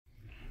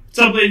What's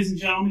up, ladies and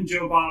gentlemen?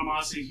 Joe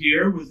Bonamassa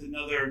here with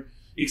another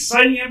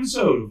exciting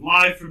episode of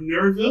Live from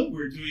Nerdville.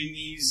 We're doing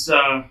these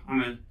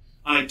on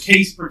a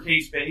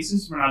case-per-case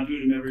basis. We're not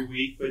doing them every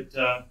week,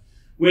 but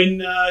when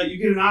you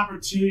get an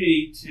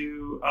opportunity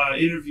to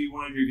interview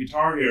one of your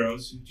guitar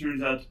heroes who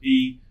turns out to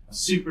be a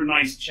super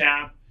nice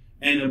chap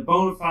and a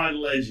bona fide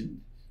legend,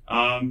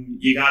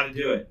 you got to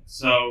do it.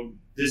 So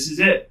this is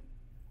it.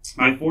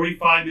 My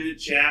 45-minute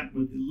chat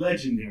with the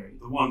legendary,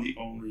 the one, the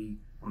only,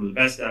 one of the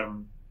best ever,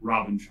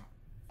 Robin Trout.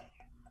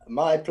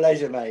 My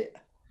pleasure, mate.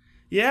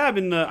 Yeah, I've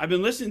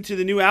been listening to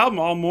the new album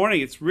all morning.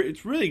 It's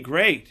really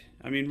great.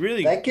 I mean,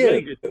 Thank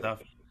really you. good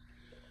stuff.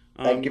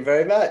 Thank you Um,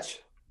 very much.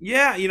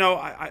 yeah,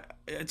 I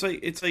it's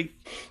like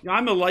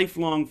I'm a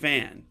lifelong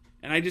fan,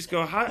 and I just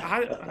go,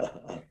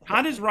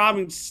 how does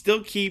Robin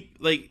still keep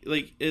like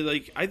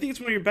I think it's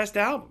one of your best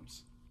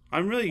albums.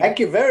 I'm really Thank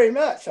you very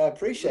much. I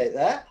appreciate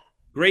that.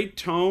 great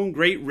tone,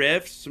 great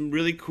riffs, some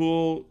really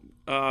cool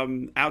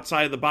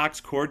outside of the box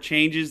chord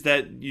changes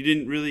that you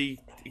didn't really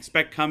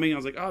expect coming. I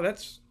was like, oh,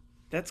 that's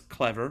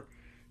clever,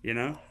 you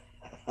know.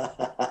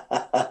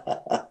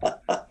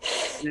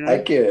 You know.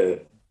 Thank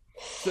you.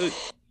 So,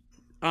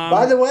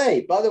 By um, the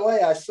way,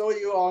 I saw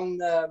you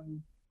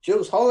on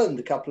Jules Holland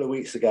a couple of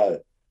weeks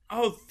ago.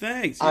 oh,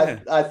 thanks. I Yeah,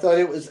 I thought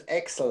it was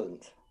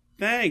excellent.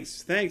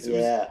 thanks. It was.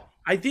 Yeah,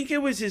 I think it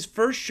was his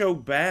first show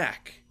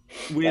back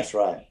that's with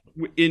right.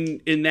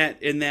 in that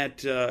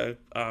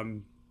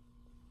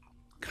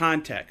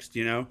context,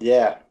 you know.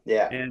 Yeah,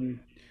 yeah, And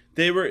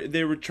they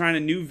were trying a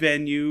new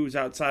venues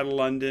outside of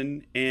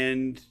London,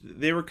 and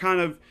they were kind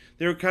of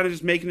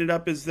just making it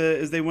up as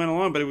they went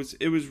along. But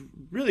it was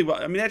really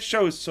well. I mean, that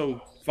show is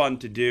so fun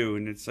to do,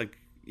 and it's like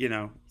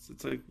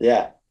it's like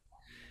yeah,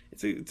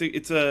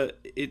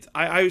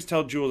 I always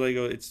tell Jules, I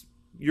go, it's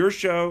your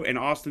show and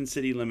Austin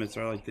City Limits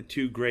are like the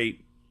two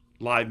great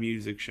live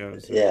music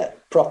shows. So yeah.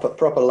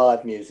 Proper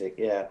live music.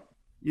 Yeah.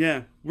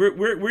 yeah, where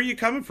are you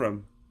coming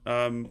from?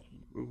 Where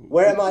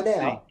What am I city?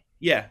 now?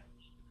 Yeah,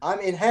 I'm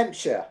in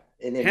Hampshire,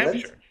 in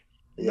England. Hampshire.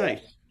 Yeah,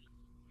 Nice,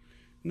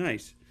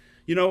 nice.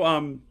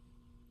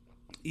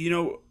 You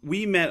know,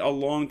 we met a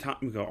long time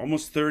ago,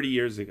 almost 30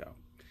 years ago,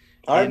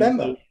 I in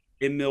remember.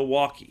 in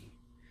Milwaukee,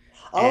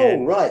 Oh,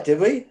 and right. Did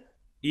we?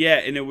 yeah,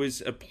 and it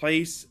was a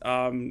place.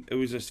 It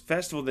was a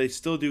festival they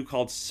still do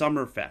called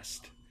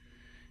Summerfest,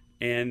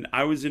 and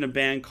I was in a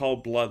band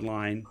called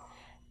Bloodline,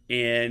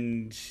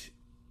 and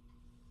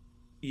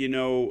you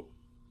know,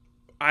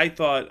 I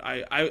thought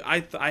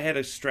I had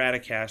a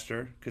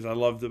Stratocaster because I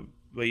loved the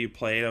way you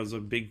played. I was a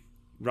big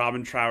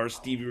Robin Trower,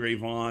 Stevie Ray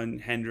Vaughan,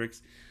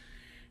 Hendrix,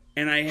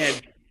 and I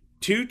had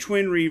two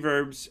twin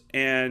reverbs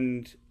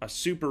and a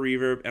super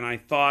reverb, and I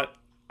thought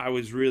I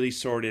was really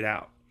sorted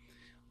out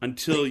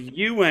until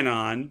you went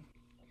on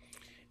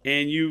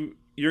and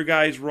your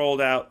guys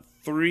rolled out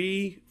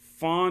three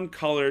fawn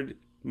colored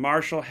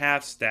Marshall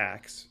half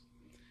stacks.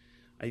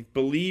 I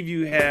believe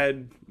you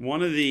had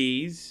one of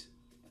these,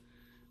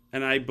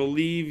 and I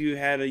believe you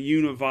had a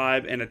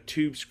Univibe and a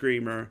Tube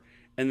Screamer,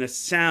 and the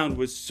sound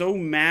was so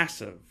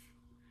massive.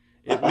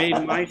 It made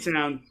my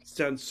sound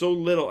so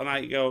little, and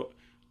I go,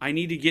 I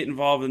need to get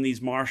involved in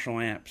these Marshall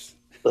amps.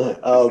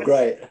 Oh,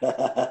 great.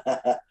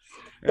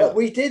 Yeah. But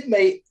we did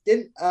meet,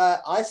 didn't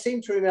I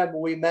seem to remember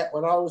we met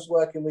when I was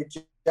working with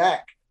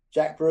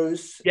Jack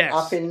Bruce up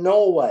Yes. in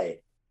Norway.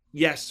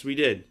 Yes, we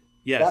did.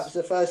 That was Yes.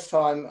 the first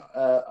time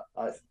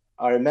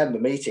I remember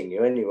meeting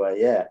you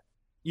anyway, yeah.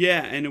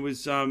 Yeah, and it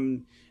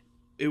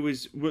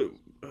was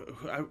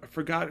I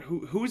forgot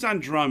who was on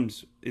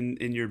drums in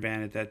your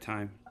band at that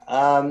time.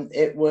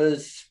 It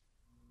was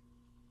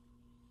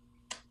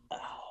oh,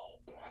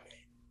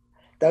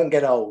 don't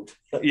get old.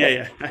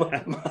 Yeah,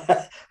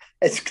 yeah.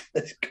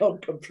 It's gone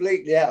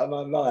completely out of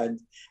my mind.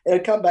 It'll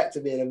come back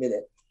to me in a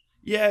minute.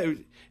 Yeah,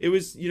 it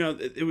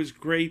was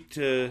great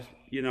to,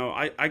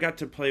 I got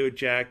to play with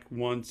Jack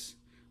once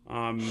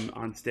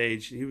on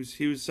stage. He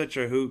was such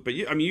a hoot, but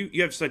I mean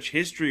you have such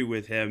history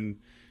with him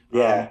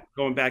Yeah,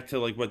 going back to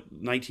like what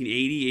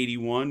 1980,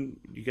 81.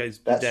 You guys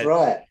that's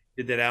right.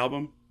 did that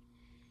album?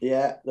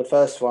 Yeah, the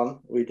first one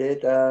we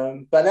did.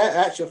 But in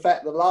actual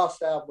fact, the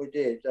last album we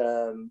did,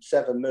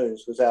 Seven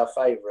Moons, was our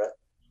favourite.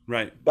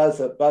 Right. Both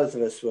of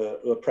us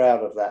were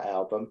proud of that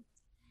album,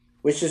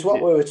 which is what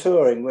Yeah. we were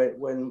touring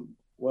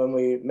when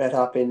we met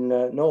up in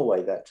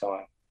Norway that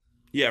time.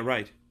 Yeah,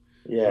 right.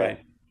 Yeah,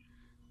 Right.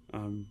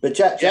 Um but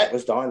Jack yeah,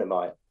 was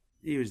dynamite.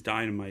 he was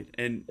dynamite.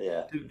 And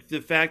Yeah,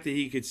 the fact that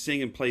he could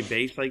sing and play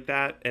bass like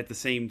that at the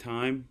same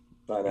time,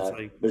 I it's know,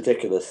 like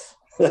ridiculous.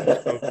 you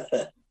just go,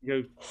 you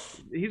know,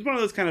 he's one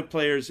of those kind of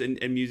players and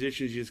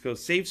musicians. You just go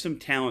save some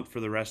talent for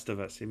the rest of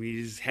us. I mean,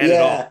 he just had it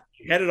all. Yeah,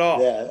 He had it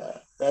all, yeah,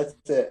 that's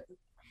it.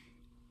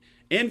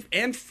 and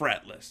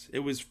fretless. It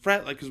was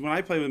fretless because when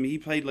I played with him, he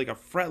played like a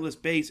fretless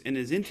bass, and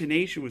his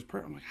intonation was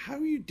perfect. I'm like, how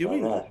are you I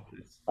doing all know, of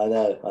this? I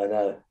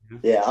know.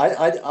 Yeah. Yeah,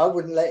 I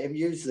wouldn't let him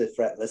use the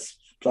fretless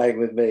playing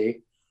with me.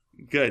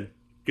 Good,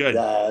 good.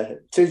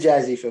 Too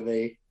jazzy for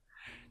me.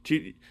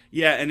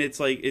 Yeah, and it's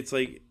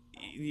like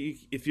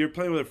if you're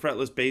playing with a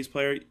fretless bass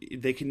player,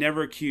 they can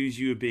never accuse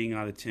you of being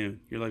out of tune.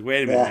 You're like,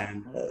 wait a minute, Yeah,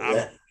 man,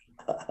 yeah.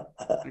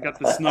 I got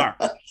the snark.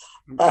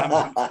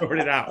 I'm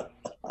sorted out.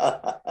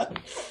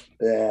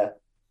 Yeah.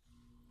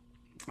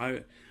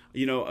 I,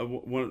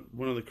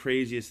 one of the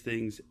craziest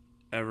things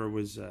ever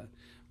was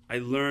I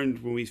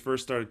learned when we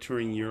first started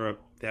touring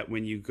Europe that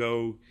when you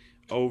go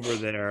over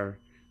there,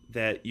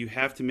 that you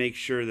have to make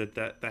sure that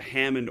the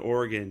Hammond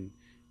organ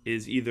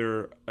is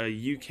either a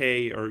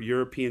UK or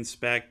European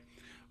spec,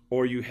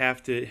 or you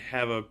have to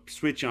have a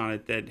switch on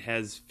it that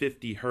has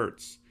 50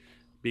 hertz,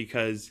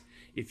 because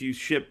if you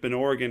ship an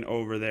organ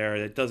over there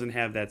that doesn't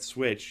have that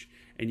switch,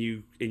 and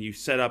you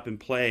set up and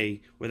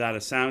play without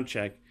a sound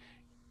check,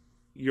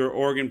 your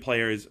organ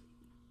player is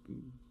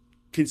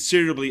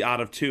considerably out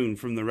of tune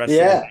from the rest of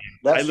the Yeah, band.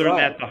 I that's learned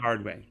right. that the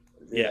hard way.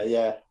 Yeah,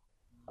 Yeah,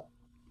 yeah.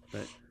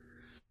 but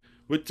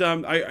what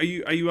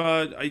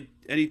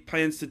any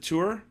plans to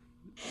tour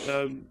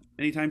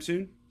anytime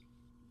soon?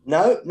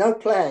 No, no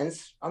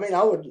plans. I mean,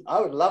 I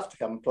would love to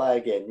come and play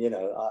again. Yeah,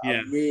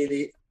 I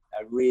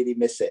really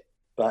miss it,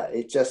 but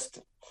it just,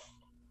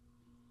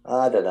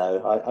 I don't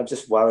know. I'm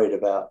just worried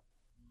about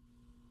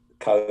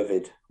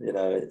COVID.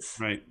 It's.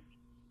 right,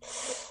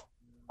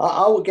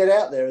 I will get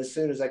out there as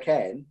soon as I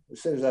can,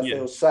 as soon as I yeah,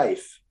 feel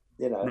safe.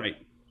 You know, right,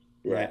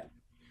 yeah. right.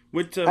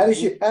 What How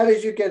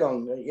did you get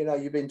on?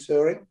 You've been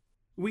touring.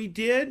 we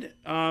did,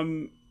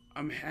 I'm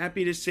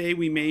happy to say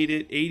we made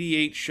it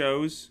 88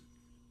 shows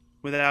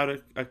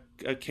without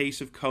a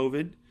case of COVID,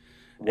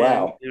 and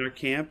Wow. in our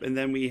camp, and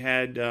then we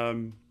had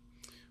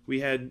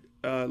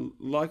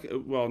luck.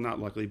 Well, not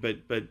luckily, but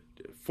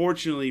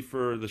fortunately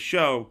for the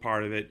show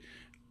part of it,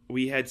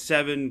 we had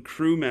 7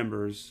 crew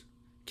members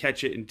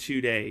catch it in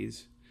 2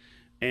 days,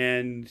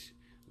 and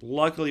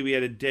luckily we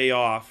had a day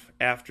off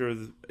after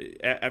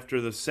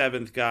the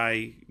seventh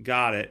guy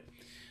got it,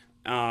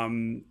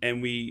 and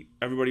we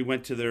everybody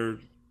went to their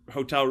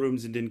hotel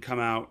rooms and didn't come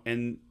out,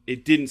 and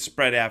it didn't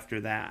spread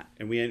after that,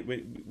 and we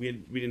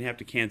didn't have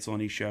to cancel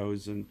any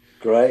shows, and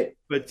Great.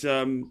 but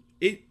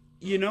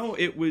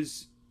it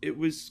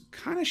was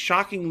kind of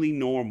shockingly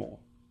normal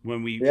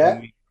when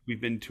Yeah.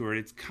 we've been toured.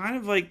 It's kind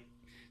of like,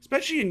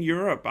 especially in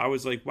Europe, I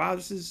was like, wow,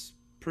 this is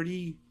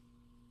pretty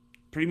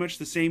much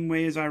the same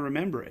way as I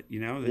remember it.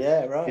 That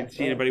Yeah. you Right. didn't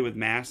see Right. anybody with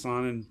masks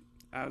on, and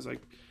I was like,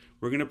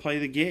 we're gonna play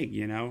the gig.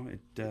 Life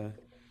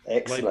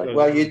Excellent. goes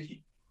Well, on.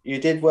 you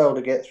did well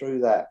to get through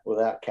that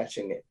without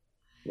catching it.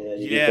 Yeah,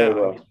 you did very Yeah,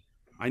 well.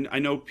 I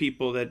know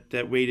people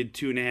that waited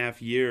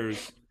 2.5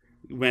 years,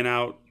 went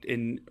out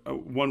in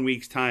 1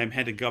 week's time,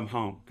 had to come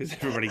home because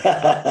everybody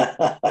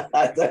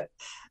got it.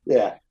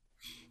 Yeah, that's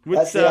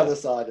What's the other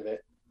side of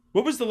it.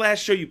 what was the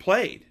last show you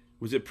played?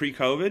 Was it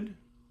pre-COVID?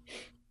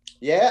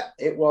 Yeah,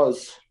 it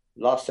was.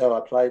 Last show I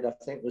played, I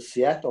think, was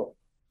Seattle.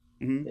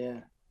 Hmm. Yeah,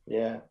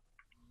 yeah,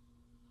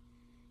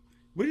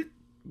 What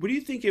what do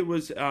you think it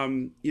was?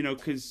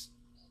 Because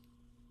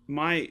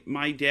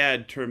my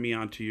dad turned me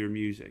on to your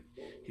music.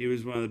 He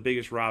was one of the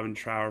biggest Robin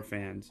Trower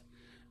fans,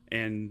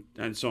 and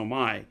so am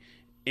I.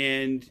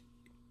 And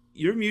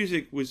your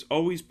music was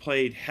always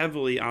played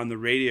heavily on the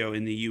radio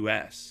in the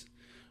U.S.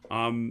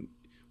 Um,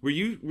 were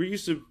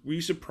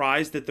you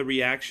surprised at the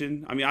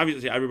reaction? I mean,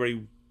 obviously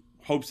everybody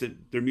hopes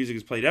that their music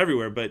is played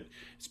everywhere, but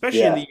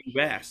especially in yeah, the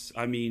U.S.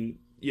 I mean,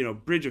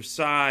 Bridge of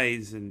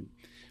Sighs and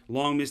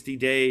Long Misty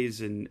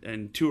Days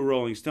and To a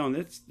Rolling Stone.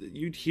 That's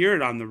you'd hear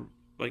it on the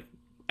like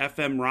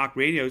FM rock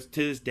radios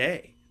to this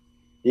day.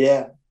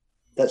 yeah.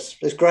 That's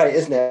it's great,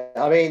 isn't it?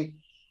 I mean,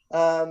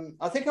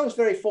 I think I was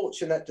very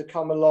fortunate to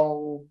come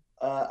along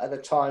at a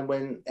time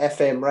when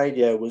FM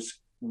radio was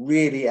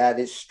really at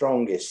its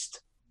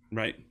strongest.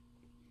 Right.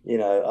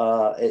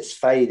 It's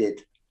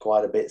faded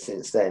quite a bit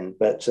since then,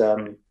 but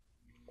Right.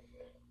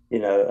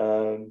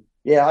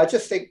 yeah, I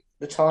just think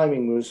the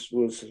timing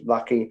was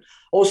lucky.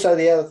 Also,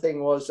 the other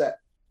thing was that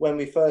when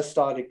we first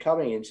started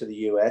coming into the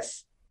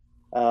US,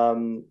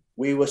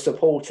 we were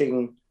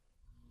supporting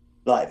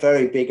like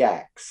very big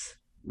acts,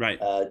 Right.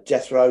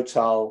 Jethro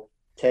Tull,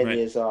 10 Right.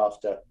 years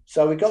after.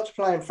 So we got to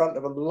play in front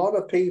of a lot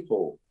of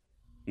people,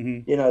 Hmm.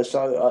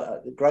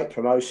 so great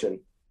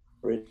promotion,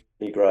 really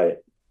great.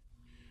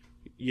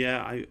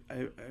 Yeah, I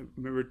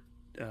remember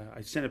I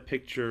sent a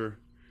picture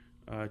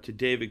to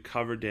David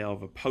Coverdale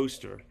of a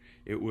poster.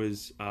 It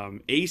was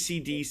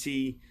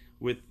AC/DC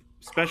with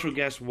special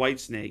guest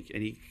Whitesnake,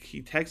 and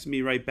he texted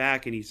me right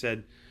back, and he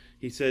said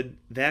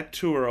that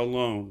tour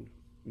alone,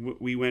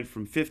 we went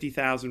from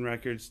 50,000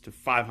 records to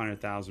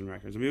 500,000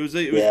 records. I mean,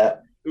 Yeah,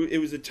 it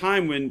was a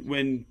time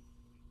when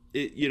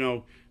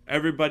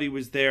everybody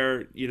was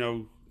there.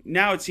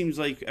 Now it seems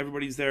like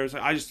everybody's there. It's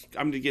like,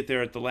 I'm going to get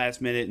there at the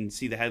last minute and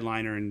see the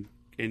headliner and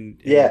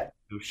yeah,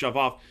 shove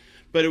off.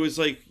 But it was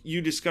like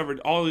you discovered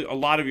a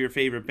lot of your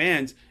favorite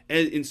bands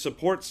in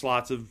support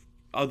slots of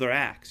other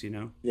acts.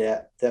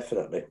 yeah,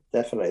 definitely,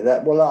 definitely.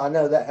 That well, I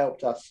know that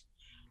helped us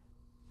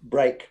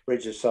break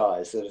Bridge of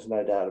Sighs. There's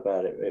no doubt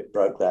about it. It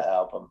broke that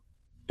album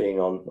being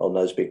on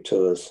those big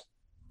tours.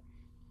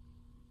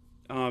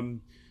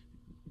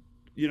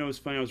 It's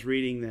funny. I was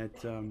reading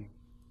that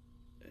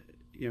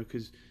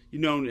because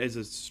you're known as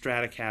a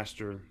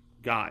Stratocaster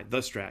guy, the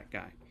Strat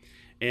guy,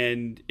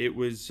 and it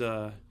was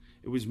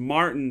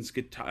Martin's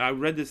guitar. I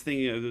read this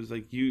thing. It was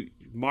like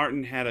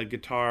Martin had a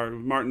guitar.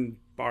 Martin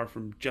Barr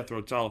from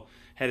Jethro Tull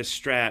had a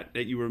Strat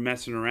that you were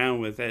messing around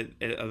with at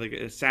like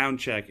a sound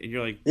check, and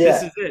you're like,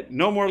 "This Yeah, is it.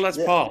 No more Les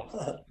yeah,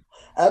 Paul."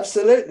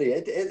 absolutely.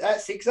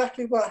 That's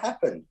exactly what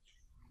happened.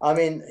 I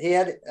mean, he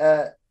had.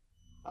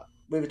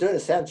 We were doing a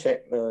sound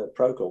check,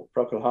 Procol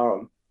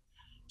Harum,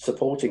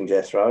 supporting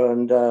Jethro,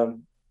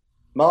 and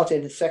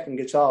Martin's second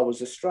guitar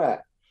was a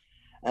Strat,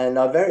 and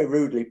I very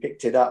rudely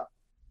picked it up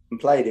and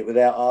played it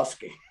without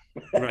asking.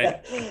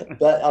 Right.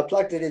 But I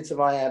plugged it into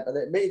my amp, and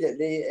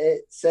immediately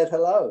it said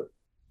hello.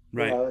 You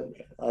Right. know,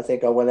 I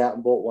think I went out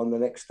and bought one the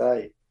next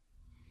day.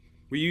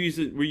 Were you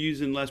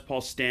using Les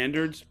Paul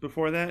standards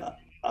before that?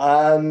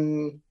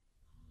 Um,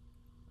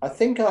 I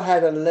think I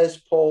had a Les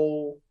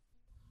Paul.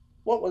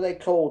 What were they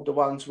called? The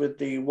ones with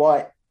the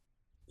white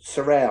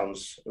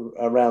surrounds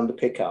around the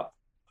pickup.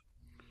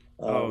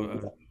 Oh,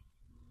 Um, oh,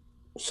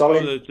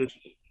 solid Les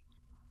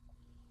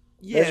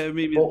yeah,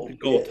 maybe the Paul. Yeah,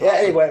 gold yeah. top.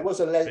 Anyway,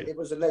 Right. it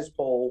was a Les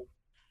Paul.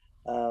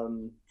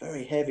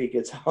 Very heavy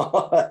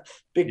guitar,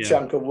 big Yeah.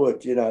 chunk of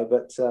wood, you know.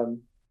 But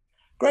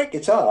great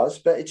guitars.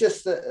 But it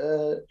just that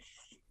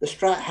the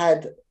Strat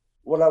had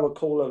what I would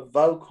call a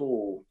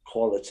vocal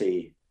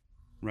quality.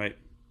 Right.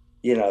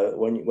 You know,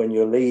 when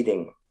you're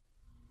leading,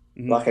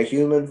 Hmm. like a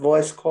human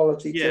voice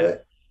quality to Yeah.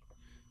 it.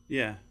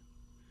 Yeah.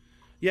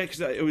 Yeah.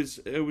 Because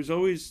it was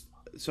always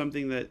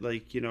something that,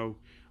 like,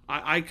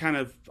 I kind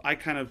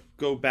of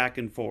go back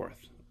and forth.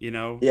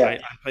 Yeah. I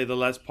play the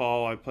Les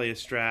Paul. I play a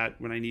Strat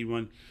when I need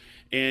one,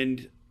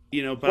 and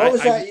but What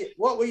was I that?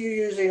 What were you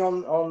using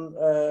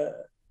on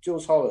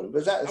Jules Holland?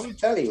 Was that I a was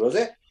telly? Was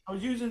it? I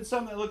was using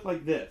something that looked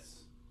like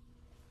this.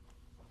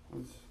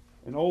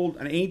 It was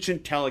an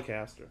ancient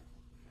Telecaster.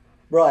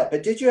 Right.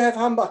 But did you have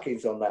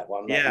humbuckings on that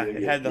one that Yeah, you it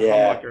used? had the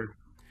Yeah. humbucker, and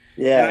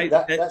Yeah.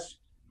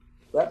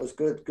 That was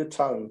good. Good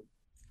tone.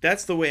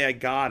 that's the way I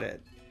got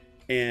it.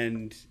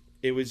 And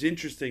it was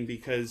interesting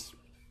because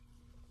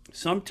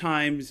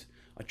sometimes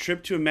a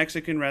trip to a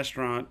Mexican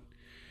restaurant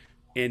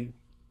and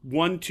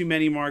one too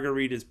many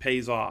margaritas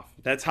pays off.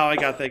 That's how I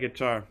got that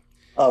guitar.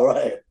 All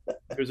right.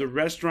 There's a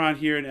restaurant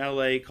here in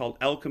LA called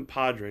El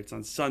Compadre. It's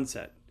on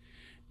Sunset,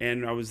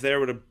 and I was there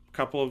with a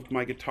couple of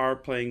my guitar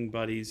playing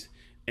buddies.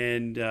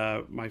 And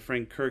my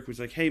friend Kirk was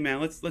like, "Hey man,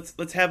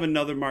 let's have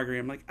another margarita."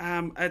 I'm like,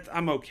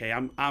 I'm okay.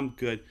 I'm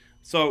good."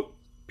 So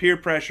peer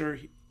pressure.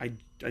 I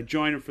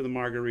joined him for the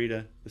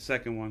margarita, the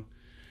second one,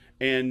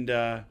 and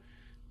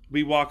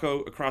we walk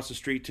across the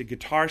street to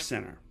Guitar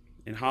Center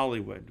in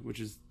Hollywood, which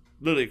is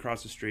literally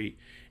across the street.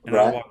 And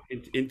I Right. walked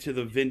into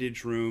the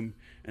vintage room,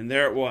 and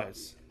there it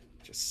was,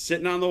 just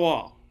sitting on the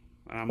wall.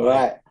 And I'm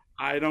like, Right.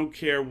 I don't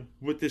care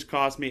what this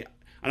cost me.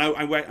 And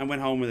I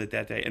went home with it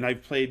that day, and I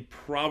played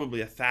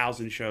probably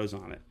 1,000 shows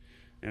on it.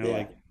 And I'm Yeah.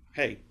 like,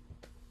 hey,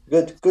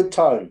 Good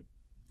tone.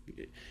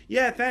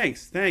 yeah,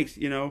 thanks.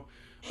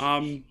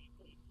 Um,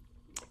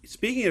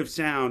 speaking of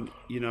sound,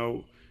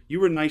 you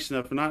were nice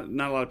enough. Not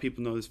a lot of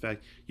people know this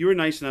fact. You were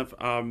nice enough.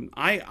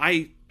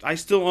 I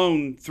still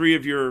own three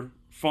of your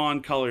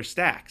fawn color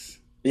stacks.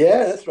 Yeah,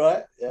 that's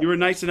right. Yeah. You were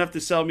nice enough to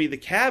sell me the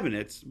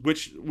cabinets,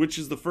 which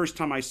is the first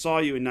time I saw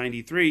you in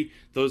 '93.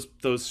 Those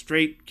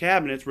straight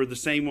cabinets were the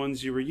same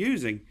ones you were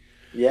using,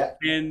 Yeah.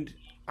 and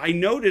I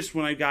noticed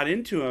when I got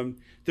into them,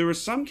 there were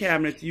some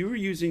cabinets you were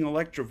using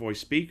Electro Voice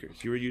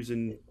speakers. You were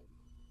using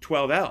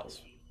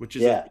 12Ls, which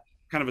is a Yeah.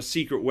 kind of a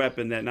secret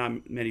weapon that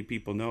not many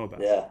people know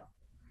about. Yeah.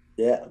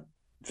 Yeah.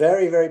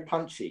 Very, very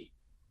punchy.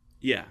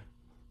 Yeah,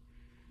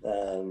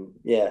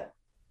 Yeah.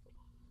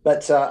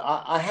 But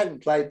I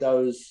hadn't played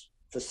those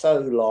for so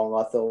long.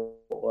 I thought,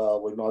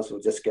 well, we might as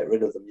well just get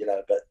rid of them, you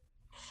know. But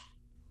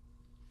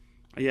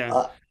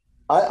yeah,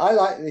 I, I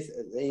like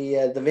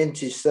the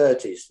vintage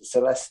 30s, the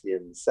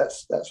Celestians.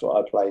 That's what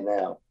I play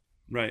now.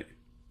 right.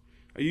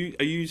 Are you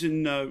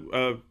using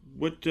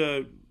what?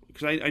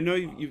 Because I know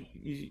you.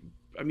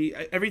 I mean,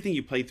 everything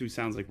you play through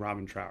sounds like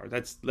Robin Trower.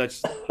 It's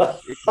this.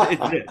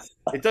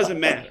 It doesn't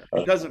matter.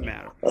 It doesn't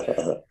matter.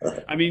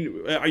 I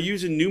mean, are you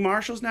using new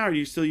Marshalls now, or are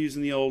you still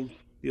using the old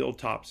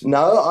tops?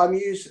 No, I'm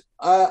using.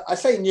 I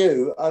say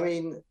new. I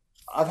mean,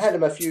 I've had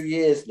them a few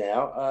years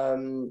now.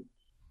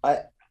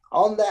 I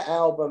on that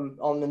album,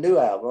 on the new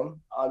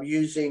album, I'm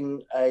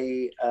using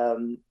a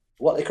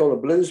what they call a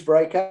blues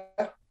breaker,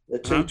 the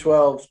Huh?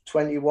 212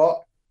 20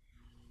 watt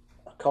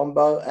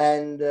combo,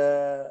 and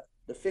the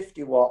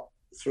 50 watt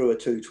through a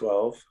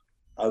 212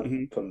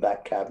 Hmm. open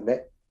back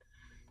cabinet.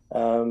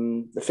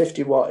 The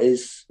 50 watt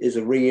is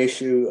a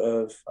reissue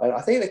of,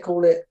 I think they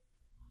call it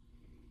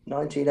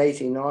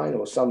 1989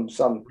 or some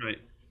Right.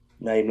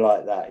 name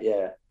like that.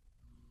 Yeah.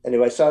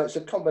 Anyway, so it's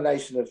a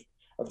combination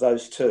of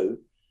those two,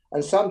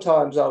 and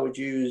sometimes I would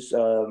use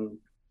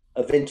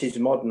a vintage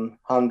modern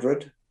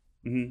 100.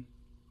 Hmm.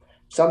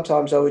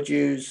 Sometimes I would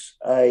use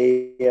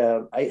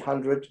a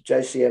 800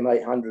 JCM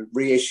 800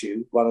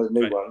 reissue, one of the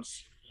new Right.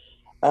 ones.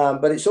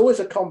 But it's always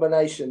a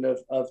combination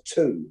of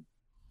two.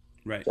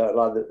 Right. So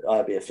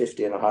either be a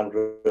 50 and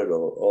 100,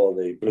 or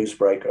the Blues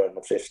Breaker and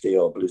the 50,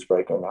 or Blues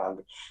Breaker and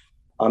 100.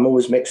 I'm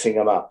always mixing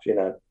them up, you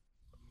know.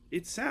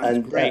 It sounds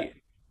And great.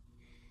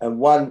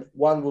 one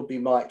would be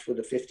marked with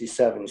a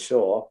 57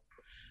 Shaw,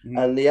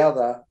 Mhm. and the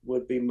other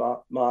would be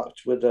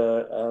marked with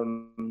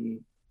a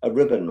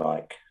ribbon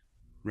mic.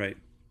 Right.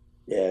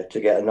 Yeah, to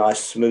get a nice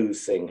smooth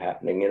thing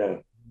happening, you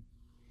know.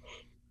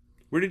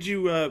 Where did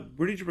you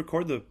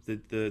record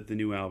the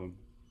new album?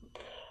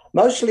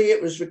 Mostly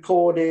it was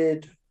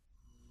recorded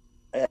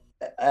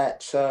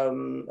at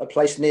a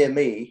place near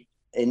me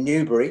in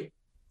Newbury,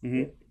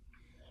 Hmm.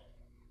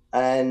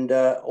 and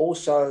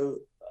also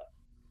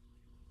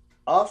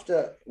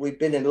after we'd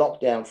been in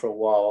lockdown for a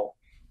while,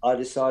 I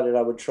decided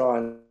I would try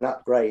and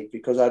upgrade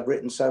because I'd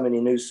written so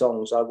many new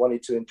songs. I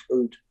wanted to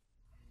include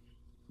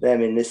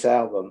them in this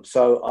album.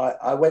 So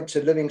I went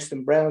to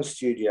Livingston Brown's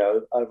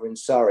studio over in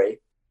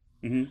Surrey,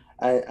 Hmm.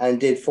 and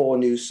did 4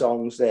 new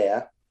songs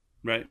there.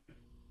 Right.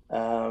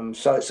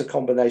 So it's a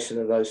combination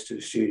of those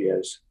 2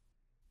 studios.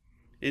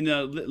 And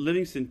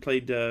Livingston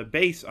played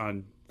bass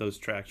on those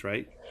tracks,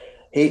 right?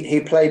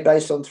 He played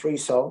bass on 3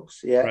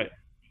 songs. Yeah, Right.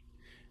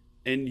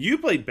 And you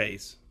played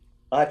bass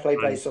I played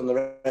on, bass on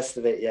the rest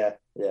of it. Yeah,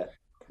 yeah.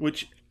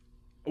 which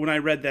when I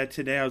read that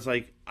today, I was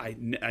like, I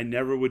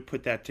never would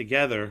put that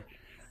together.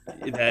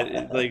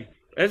 Like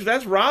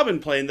that's Robin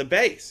playing the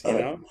bass, you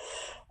know?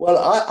 Well,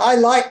 I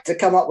like to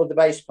come up with the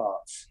bass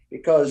parts Mhm.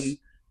 because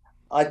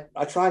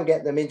I try and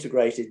get them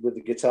integrated with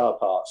the guitar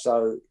part.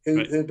 So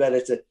Right. who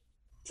better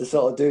to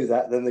sort of do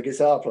that than the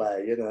guitar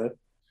player, you know?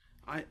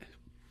 I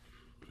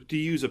Do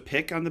you use a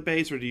pick on the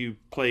bass or do you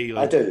play I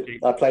like? do.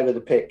 I play with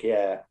a pick.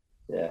 Yeah,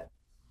 yeah,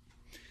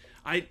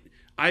 I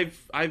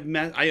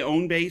I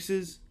own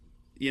basses,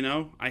 you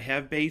know. I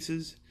have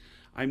basses.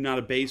 I'm not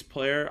a bass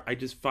player. I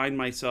just find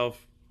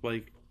myself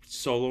like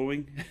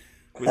soloing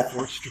with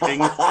 4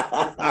 strings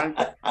sometimes.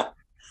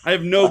 I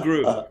have no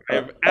groove. I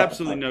have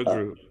absolutely no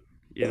groove,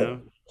 you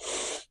know.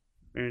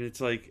 And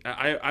it's like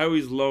I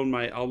always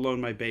I'll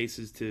loan my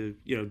basses to,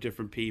 you know,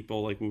 different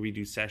people like when we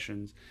do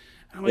sessions.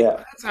 And I'm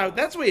like, yeah.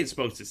 that's the way it's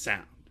supposed to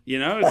sound. You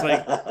know, it's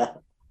like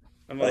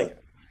I'm like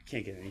I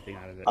can't get anything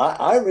out of it.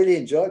 I really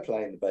enjoy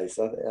playing the bass.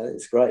 I think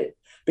it's great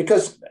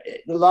because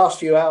the last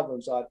few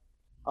albums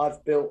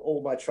I've built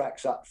all my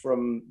tracks up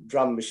from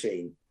drum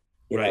machine,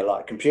 you know, Right.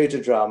 like computer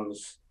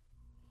drums,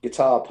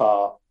 guitar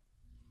part,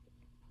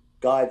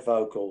 guide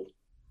vocal,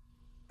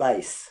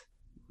 bass.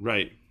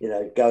 Right. You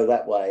know, go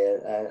that way,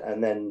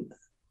 and then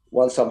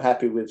once I'm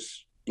happy with,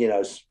 you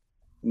know,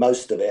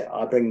 most of it,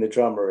 I bring the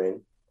drummer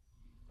in,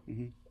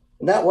 Hmm.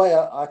 and that way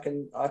I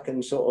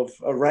can sort of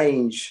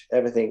arrange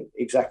everything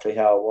exactly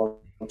how I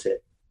want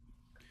it.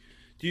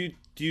 Do you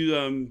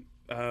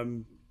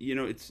you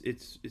know,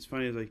 it's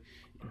funny like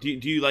do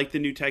you like the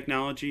new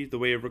technology, the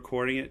way of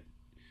recording it,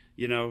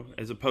 you know,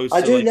 as opposed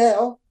I to do like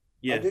now. I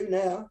yeah. do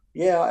now.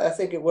 Yeah, I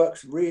think it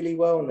works really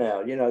well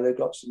now. You know, they've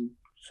got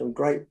some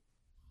great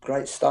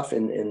stuff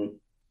in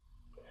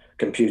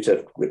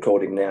computer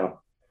recording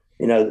now.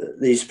 You know,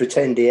 these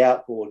pretendy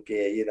outboard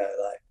gear. You know,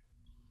 like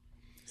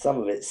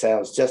some of it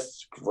sounds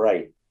just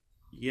great.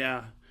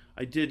 Yeah.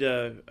 I did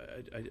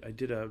I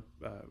did a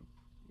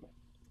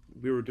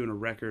we were doing a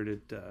record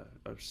at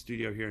a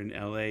studio here in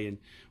LA, and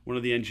one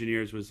of the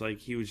engineers was like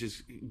he was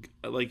just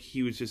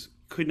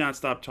could not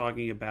stop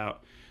talking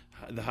about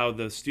how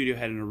the studio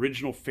had an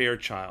original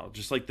Fairchild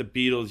just like the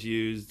Beatles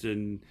used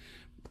and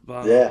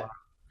blah blah blah. Yeah,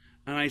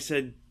 And I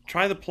said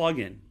try the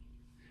plug-in.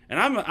 And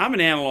I'm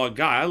an analog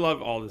guy. I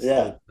love all this old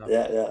yeah, stuff.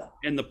 yeah, yeah.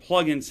 And the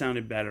plug-in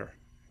sounded better.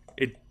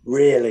 It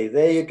Really,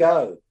 there you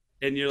go.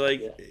 and you're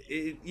like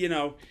Yeah, you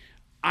know,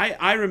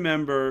 I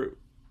remember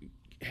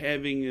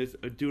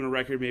doing a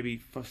record maybe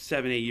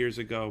 7 8 years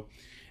ago,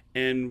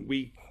 and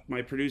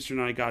my producer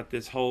and I got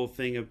this whole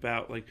thing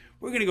about like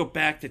we're gonna go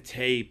back to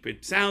tape.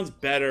 It sounds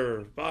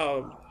better.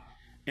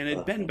 And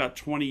it'd been about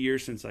 20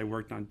 years since I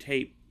worked on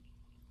tape,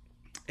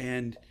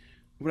 and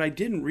what I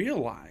didn't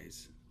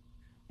realize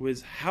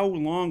was how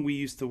long we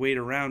used to wait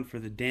around for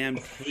the damn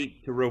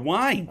tape to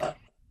rewind.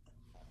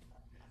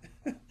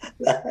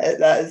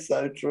 that is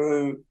so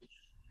true.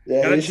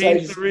 Yeah, Gotta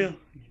change the reel.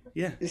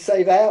 Yeah. you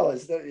save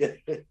hours, don't you?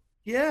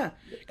 Yeah.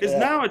 Because Yeah,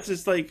 now it's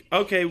just like,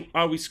 okay,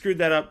 oh, we screwed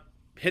that up.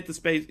 Hit the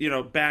space, you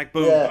know, back,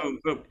 boom, yeah, boom,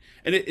 boom.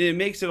 And it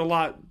makes it a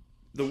lot,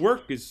 the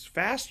work is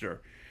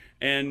faster.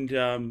 And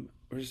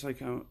we're just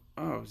like,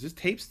 oh, is this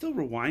tape still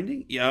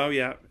rewinding? Yeah, oh,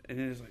 yeah. And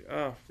then it's like,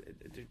 oh,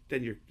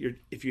 then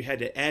if you had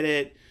to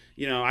edit,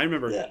 you know, I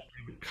remember yeah,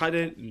 cut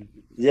it. And,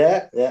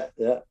 yeah, yeah,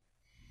 yeah.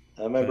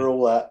 I remember but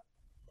all that.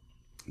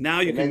 now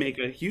you And can then, make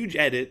a huge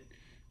edit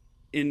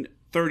in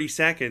 30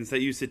 seconds that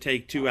used to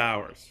take 2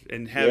 hours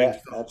and having yeah,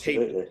 to tape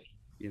it, absolutely.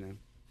 you know.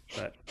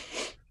 But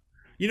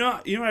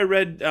I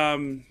read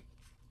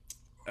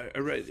I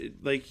read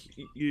like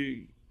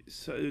you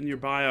so in your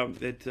bio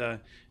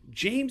that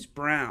James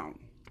Brown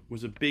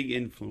was a big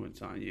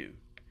influence on you,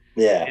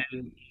 Yeah,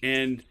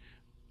 and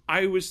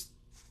I was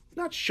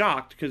not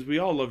shocked because we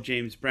all love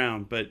James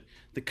Brown, but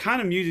the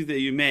kind of music that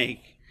you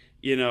make,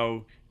 you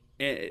know,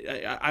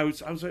 I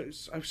was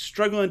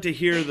struggling to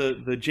hear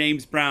the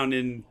James Brown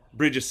in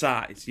Bridge of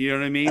Sighs. You know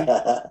what I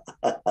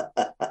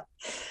mean?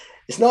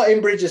 It's not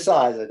in Bridge of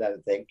Sighs, I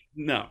don't think.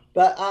 No.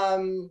 But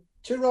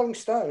To Rolling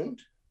Stone,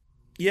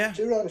 Yeah.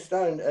 To Rolling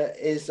Stone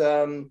is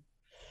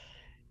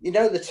you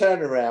know the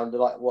turnaround,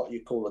 like what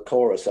you call the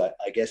chorus, I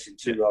guess, in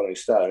Yeah. Two Rolling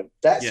Stone.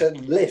 That's Yeah. a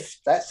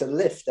lift. That's a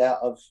lift out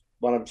of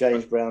one of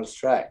James Brown's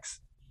tracks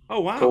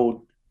Oh wow.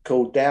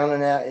 called "Down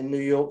and Out in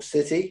New York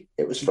City."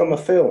 It was from Hmm. a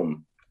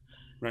film,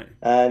 Right.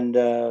 and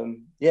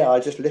yeah, I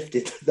just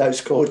lifted those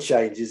chord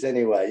changes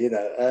anyway, you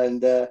know.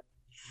 And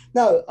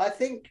no, I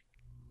think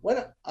when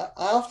I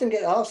often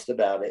get asked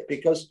about it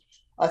because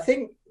I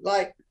think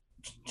like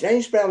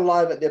James Brown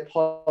live at the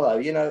Apollo,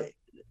 you know,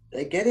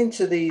 they get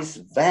into these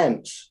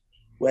vamps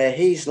where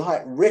he's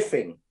like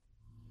riffing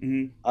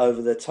Hmm.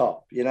 over the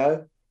top, you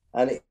know,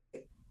 and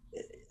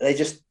they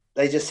just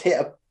hit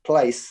a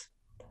place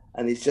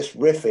and he's just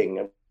riffing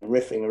and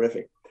riffing and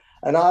riffing.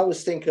 And I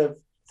always think of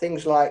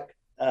things like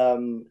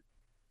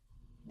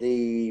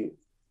the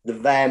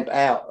vamp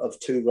out of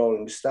Two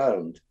Rolling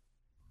Stones.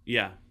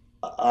 Yeah.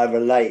 I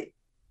relate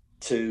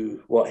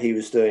to what he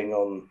was doing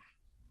on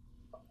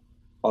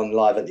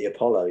live at the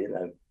Apollo, you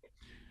know.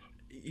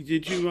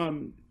 Did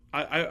you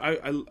I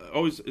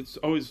always it's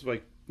always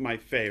like my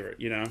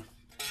favorite, you know.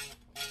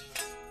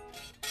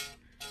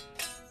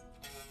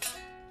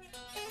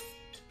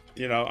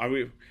 You know,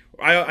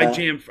 Uh,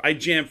 I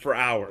jammed for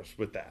hours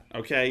with that.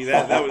 Okay,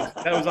 that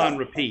was on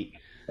repeat.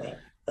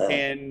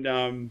 And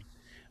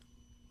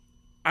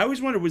I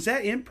always wondered, was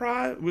that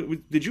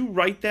improv? Did you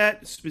write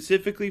that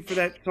specifically for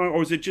that song, or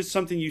was it just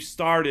something you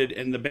started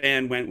and the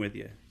band went with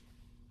you?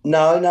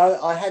 no, no,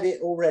 I had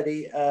it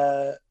already.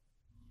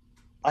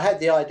 I had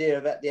the idea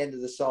of at the end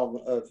of the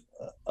song of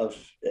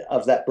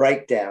of that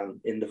breakdown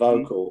in the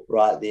Hmm. vocal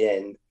right at the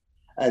end,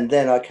 and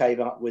then I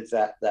came up with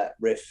that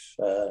riff,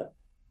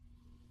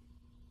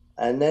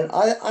 and then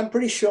I'm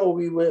pretty sure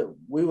we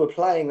were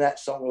playing that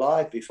song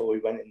live before we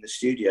went in the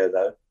studio,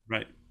 though.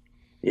 Right.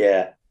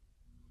 Yeah,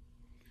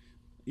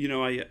 You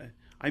know,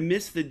 I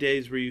miss the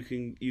days where you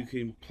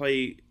can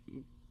play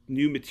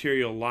new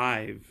material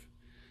live.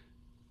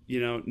 You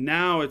know,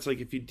 now it's like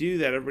if you do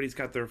that, everybody's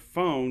got their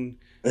phone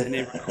and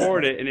they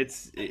record it, and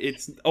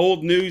it's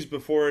old news yeah,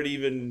 before you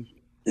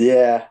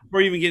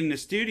even get in the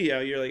studio.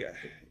 You're like,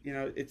 you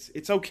know,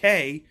 it's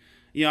okay.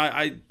 You know,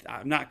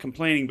 I'm not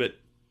complaining, but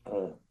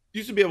uh,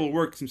 used to be able to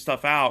work some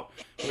stuff out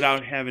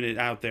without having it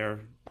out there,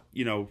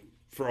 you know,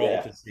 for all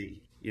yeah. to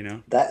see. You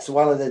know, That's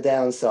one of the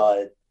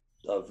downside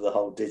of the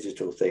whole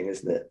digital thing,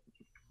 isn't it?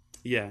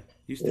 yeah, Yeah,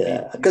 used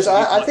because to be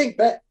I much. think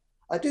that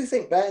I do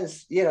think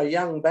bands, you know,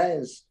 young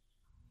bands,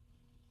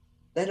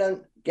 they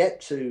don't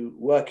get to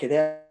work it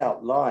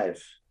out live,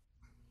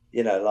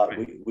 you know, like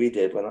Right. we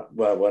did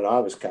when I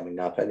was coming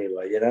up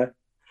anyway, you know.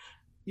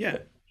 Yeah.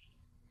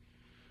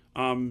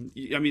 I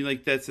mean,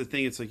 like that's the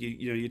thing. It's like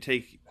you know you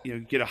take you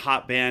know get a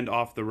hot band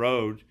off the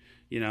road.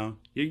 You know,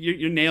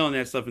 you're nailing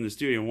that stuff in the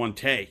studio in one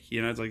take.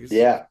 You know, it's like it's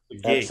Yeah, a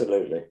gig.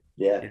 absolutely.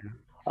 Yeah. You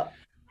know? Uh,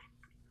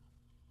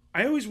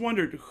 I always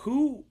wondered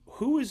who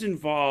is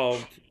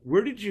involved.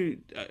 Where did you?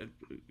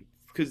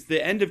 Because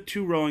the end of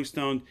Two Rolling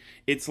Stone,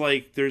 it's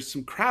like there's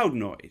some crowd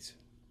noise.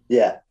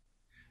 yeah.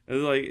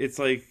 It's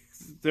like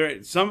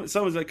there someone's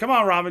like, "Come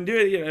on, Robin, do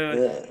it." You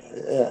know,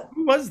 Yeah.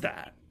 who was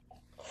that?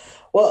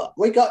 Well,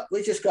 we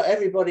just got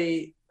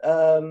everybody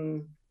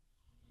who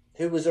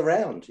was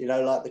around, you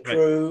know, like the Right.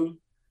 crew,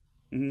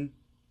 Hmm.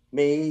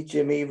 me,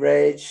 Jimmy,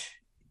 Reg,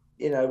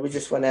 you know, we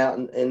just went out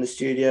in the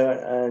studio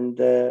and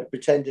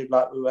pretended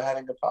like we were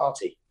having a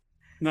party.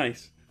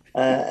 Nice.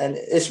 And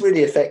it's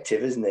really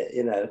effective, isn't it?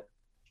 You know, It's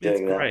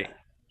doing that. great.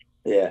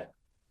 Yeah.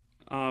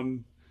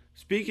 Um,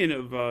 speaking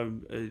of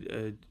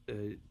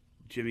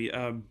Jimmy,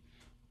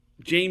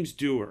 James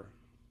Dewar,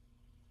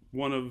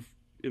 one of,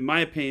 in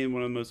my opinion,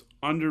 one of the most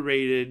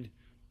underrated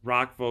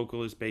rock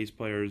vocalist bass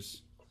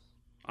players.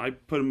 I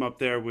put him up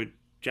there with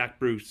Jack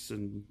Bruce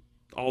and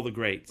all the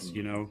greats.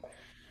 You know,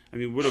 I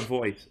mean, what a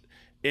voice!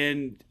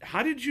 And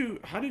how did you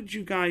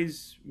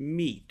guys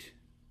meet?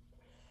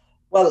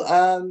 Well,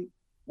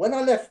 when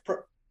I left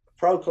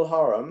Procol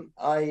Harum,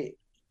 I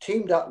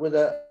teamed up with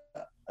a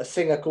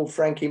singer called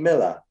Frankie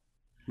Miller,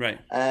 Right.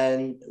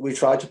 and we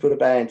tried to put a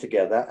band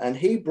together. And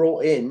he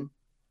brought in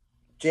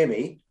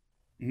Jimmy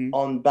Hmm.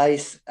 on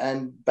bass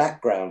and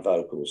background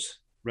vocals.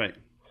 Right.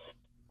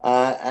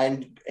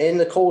 And in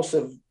the course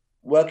of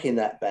working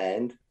that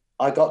band,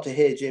 I got to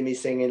hear Jimmy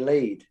singing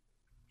lead.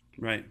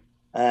 Right.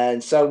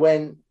 And so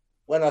when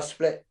I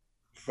split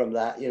from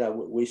that, you know,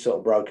 we sort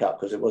of broke up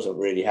because it wasn't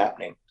really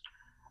happening.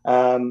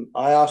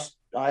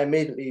 I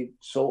immediately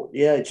thought,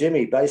 yeah,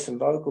 Jimmy, bass and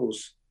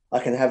vocals, I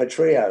can have a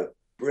trio. Right.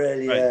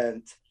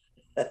 Brilliant.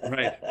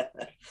 Right.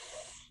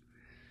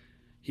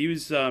 He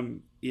was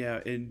yeah,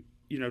 and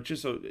you know,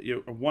 just a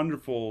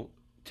wonderful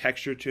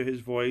texture to his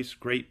voice,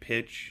 great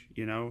pitch,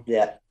 you know.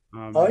 Yeah. Oh,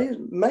 Um he's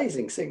an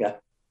amazing singer.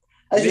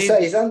 As you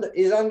say, made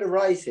he's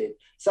underrated.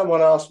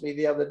 Someone asked me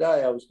the other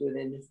day, I was doing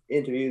an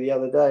interview the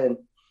other day, and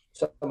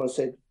someone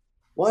said,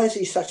 why is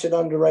he such an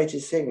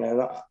underrated singer?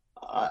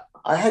 And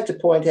I had to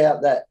point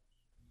out that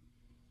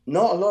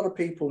not a lot of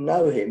people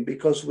know him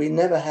because we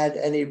never had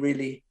any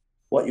really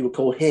what you would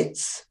call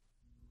hits.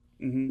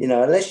 Hmm. You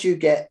know, unless you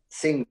get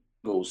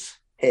singles,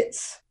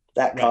 hits,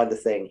 that Right. kind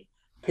of thing,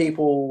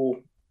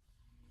 people,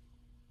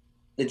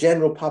 the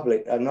general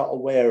public, are not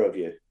aware of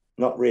you.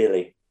 Not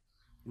really.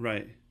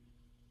 Right.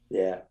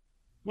 Yeah.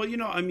 Well,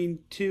 I mean,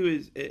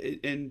 too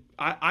and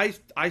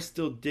I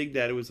still dig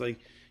that. It was like,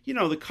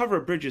 the cover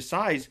of Bridge of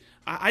Sighs.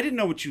 I didn't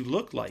know what you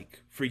looked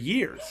like for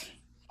years.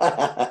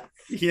 I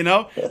didn't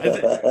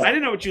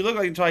know what you looked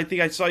like until I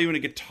think I saw you in a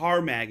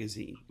guitar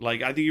magazine.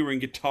 Like I think you were in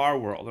Guitar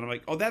World, and I'm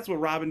like, oh, that's what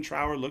Robin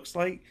Trower looks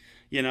like.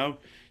 You know,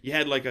 you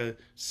had like a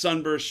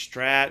sunburst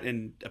Strat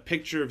and a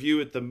picture of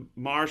you at the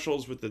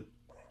Marshalls with the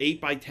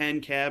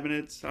 8x10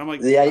 cabinets. I'm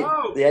like, The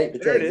oh, eight there it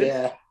protect, is.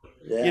 yeah.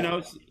 You Yeah.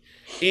 know,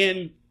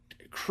 and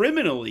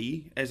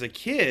criminally, as a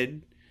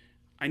kid,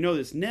 I know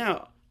this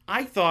now.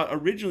 I thought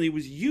originally it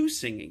was you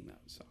singing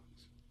those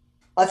songs.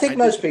 I I think did.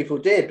 most people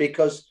did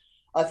because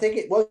I think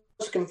it was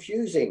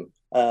confusing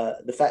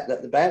the fact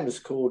that the band was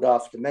called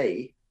after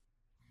me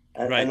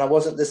and Right, I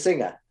wasn't the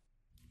singer.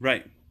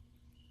 right,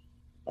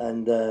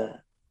 And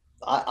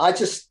I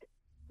just,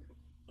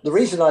 the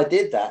reason I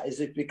did that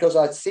is because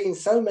I'd seen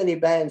so many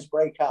bands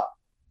break up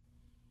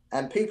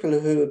and people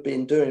who had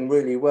been doing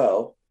really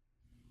well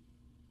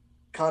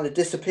kind of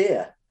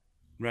disappear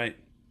right,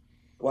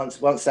 once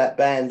that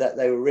band that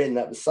they were in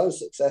that was so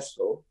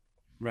successful.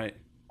 right,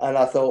 And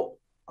I thought,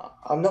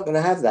 I'm not going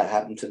to have that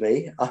happen to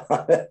me.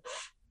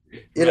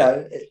 you right,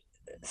 know,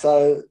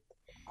 so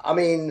I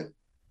mean,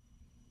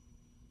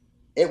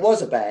 it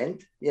was a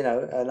band,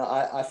 and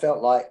I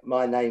felt like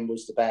my name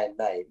was the band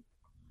name.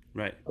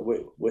 right. We,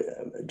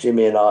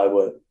 Jimmy and I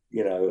were,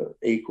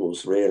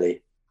 equals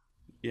really.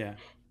 Yeah.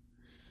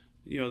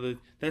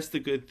 That's the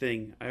good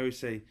thing. I always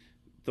say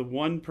the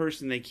one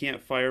person they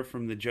can't fire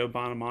from the Joe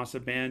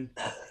Bonamassa band,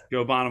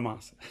 Joe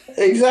Bonamassa.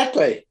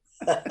 Exactly.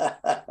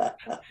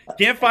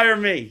 Can't fire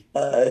me.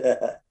 uh,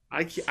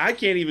 I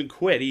can't even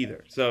quit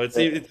either. So it's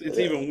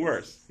even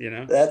worse,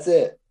 that's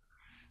it.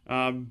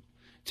 Um,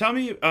 tell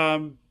me,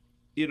 Procol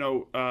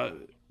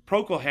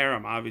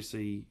Harum,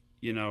 obviously,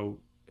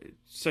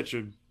 such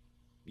a,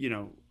 you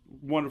know,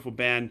 wonderful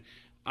band.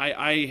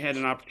 I had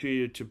an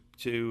opportunity to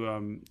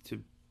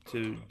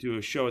do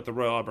a show at the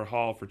Royal Albert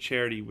Hall for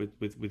charity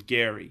with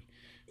Gary,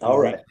 who All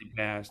right. recently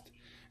passed,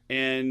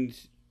 and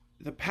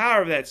the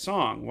power of that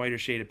song, "Whiter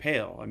Shade of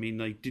Pale." I mean,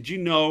 like, did you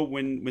know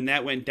when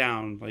that went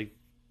down? Like,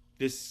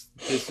 this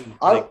is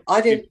I, like I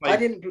you didn't I played.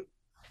 didn't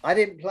I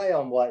didn't play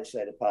on White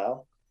State of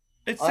Pale.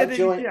 It I said that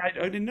you joined did. I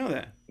didn't know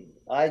that.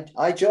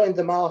 I joined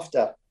them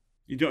after.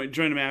 You don't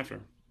join them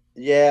after.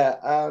 Yeah.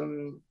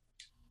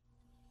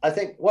 I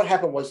think what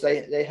happened was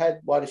they had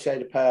White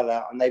Shade of Pale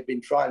out and they've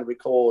been trying to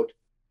record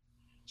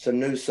some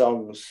new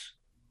songs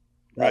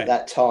at Right.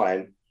 that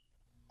time.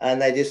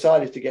 And they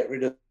decided to get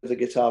rid of the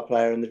guitar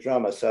player and the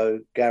drummer. So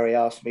Gary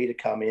asked me to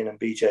come in and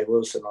BJ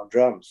Wilson on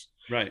drums.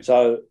 Right.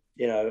 So,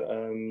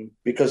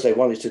 because they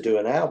wanted to do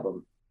an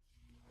album.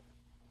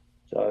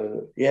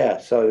 So, yeah,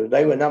 so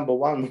they were number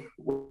one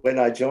when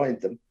I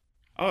joined them.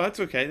 Oh, that's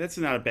okay. That's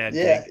not a bad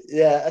Yeah, thing.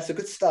 yeah, that's a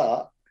good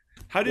start.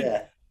 How did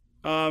Yeah.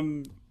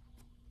 um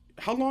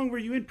how long were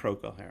you in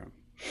Procol Harum?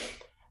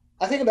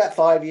 I think about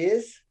 5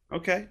 years.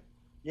 Okay.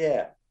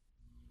 Yeah.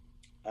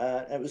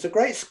 It was a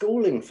great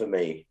schooling for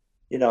me.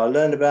 I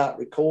learned about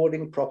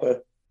recording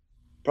proper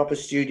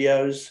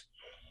studios,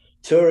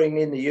 touring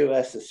in the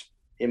US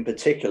in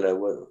particular.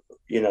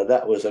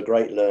 That was a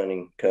great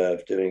learning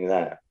curve doing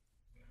that.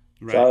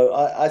 Right. So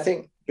I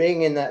think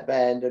being in that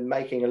band and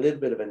making a little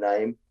bit of a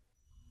name,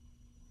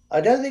 I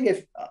don't think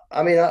if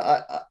I mean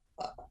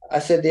I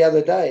said the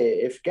other day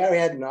if Gary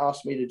hadn't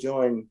asked me to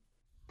join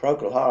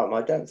Procol Harum,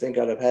 I don't think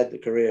I'd have had the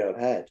career I've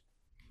had.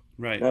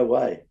 Right. No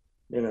way.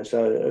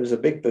 So it was a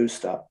big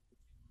boost up.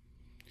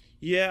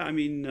 Yeah, I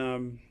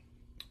mean,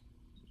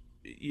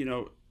 you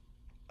know,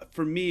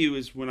 for me it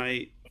was when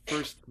I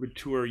first would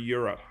tour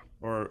Europe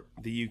or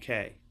the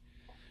UK.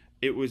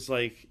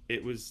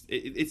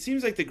 It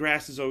seems like the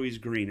grass is always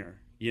greener.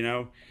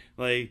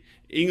 Like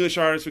English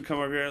artists would come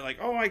over here like,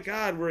 oh my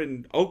god, we're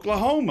in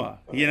Oklahoma.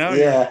 Yeah,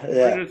 yeah,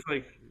 We're just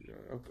like,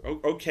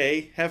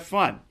 okay, have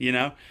fun.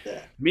 yeah.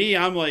 Me,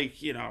 I'm like,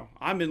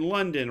 I'm in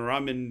London or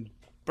I'm in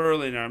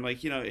Berlin or I'm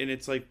like, and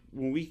it's like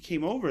when we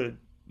came over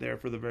there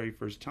for the very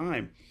first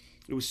time,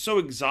 it was so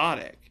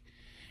exotic.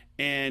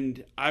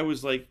 And I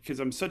was like,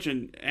 because I'm such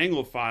an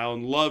Anglophile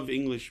and love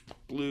English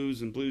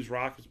blues and blues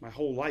rock, my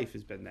whole life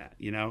has been that.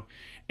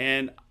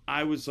 And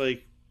I was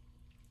like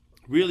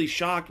really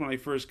shocked when I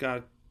first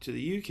got to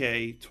the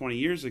UK 20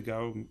 years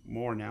ago,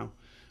 more now,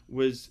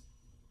 was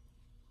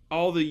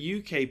all the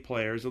UK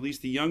players, at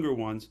least the younger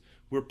ones,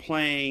 were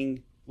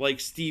playing like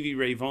Stevie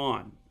Ray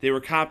Vaughan. They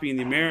were copying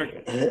the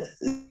Americans. Yeah,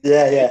 And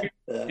yeah, here,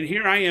 yeah. and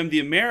here I am, the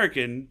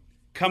American,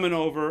 coming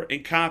over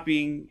and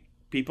copying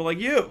people like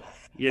you.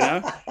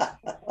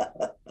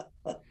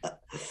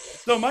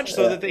 So much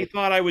so Yeah. that they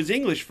thought I was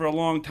English for a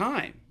long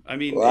time. I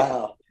mean,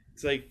 Wow.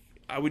 it's like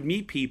I would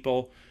meet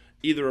people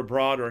either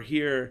abroad or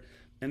here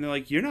And they're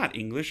like, "You're not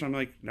English." I'm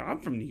like, "No, I'm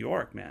from New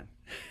York, man."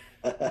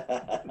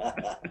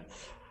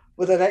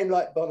 With a name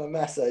like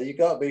Bonamassa, you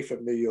can't be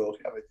from New York,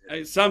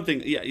 haven't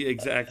Something, yeah, yeah,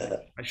 exactly.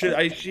 I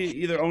should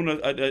either own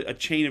a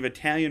chain of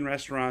Italian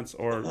restaurants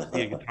or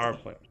be a guitar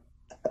player.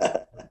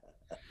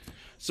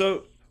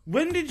 So,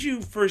 when did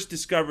you first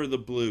discover the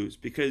blues?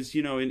 Because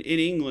in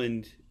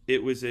England,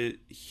 it was a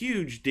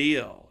huge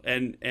deal,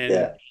 and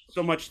you?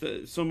 so much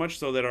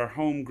so that our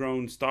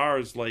homegrown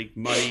stars like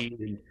Muddy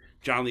and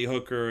John Lee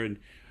Hooker and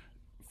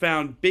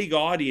found big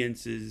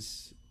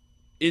audiences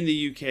in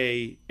the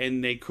UK,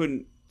 and they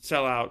couldn't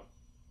sell out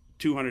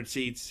 200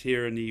 seats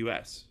here in the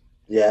US.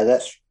 Yeah,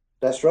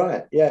 that's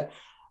right. Yeah.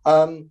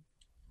 Um,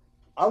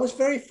 I was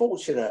very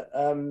fortunate.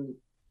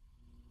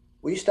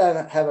 We used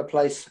to have a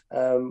place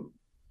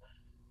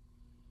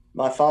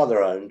my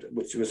father owned,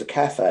 which was a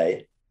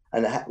cafe,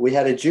 and we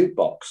had a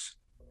jukebox.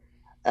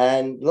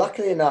 And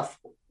luckily enough,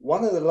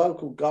 one of the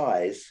local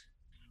guys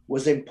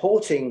was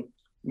importing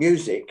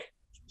music,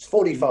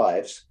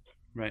 45s.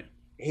 Right,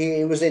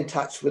 He was in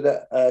touch with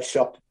a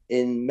shop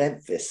in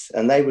Memphis,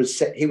 and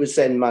he would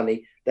send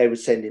money. They would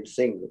send him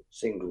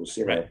singles,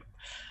 right,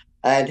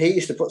 and he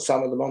used to put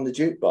some of them on the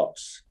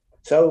jukebox.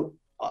 So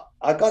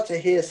I got to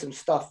hear some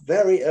stuff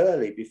very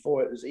early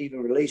before it was even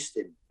released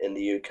in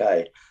the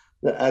UK.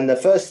 And the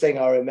first thing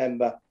I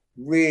remember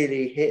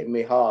really hitting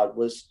me hard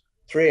was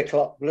 3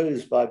 O'Clock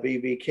Blues by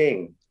BB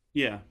King.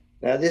 yeah,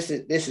 Now this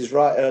is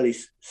right early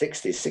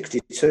 60s,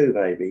 62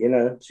 maybe,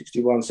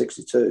 61,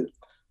 62.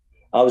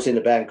 I was in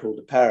a band called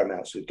the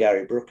Paramounts with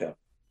Gary Brooker.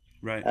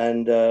 right,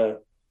 And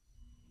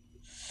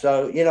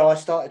so, I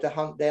started to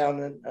hunt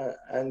down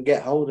and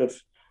get hold of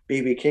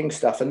BB King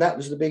stuff. And that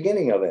was the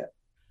beginning of it.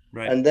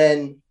 right, And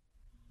then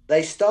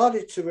they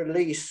started to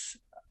release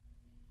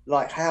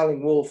like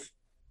Howling Wolf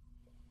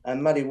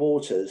and Muddy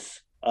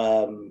Waters,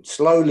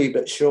 slowly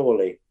but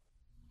surely.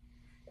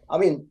 I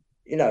mean,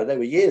 they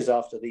were years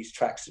after these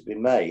tracks had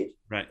been made.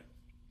 right.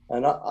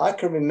 And I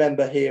can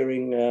remember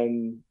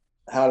hearing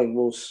Howling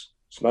Wolf's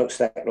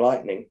Smokestack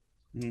Lightning,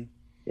 Mhm.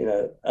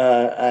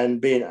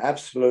 and being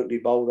absolutely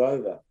bowled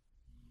over.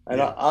 And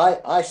Yeah,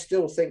 I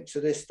still think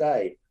to this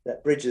day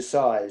that Bridge of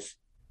Sighs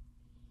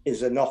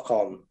is a knock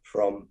on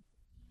from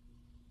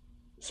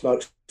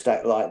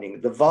Smokestack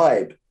Lightning. The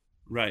vibe,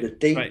 right,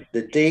 right.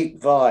 the deep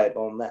vibe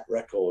on that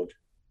record,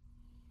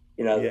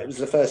 Yeah, it was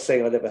the first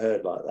thing I'd ever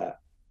heard like that.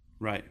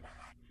 right.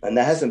 And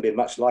there hasn't been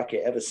much like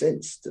it ever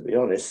since, to be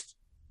honest.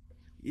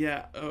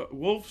 Yeah,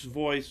 Wolf's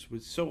voice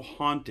was so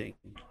haunting.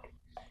 You know,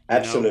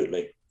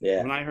 Absolutely.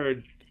 Yeah. when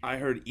I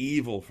heard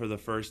 "Evil" for the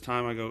first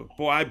time, I go,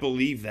 "Boy, I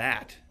believe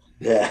that."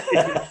 Yeah.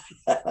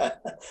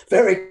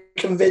 Very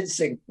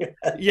convincing.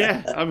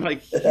 Yeah, I'm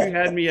like, you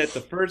had me at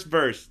the first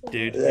verse,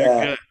 dude. You're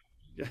Yeah.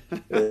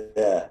 good.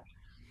 Yeah.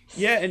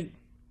 Yeah, and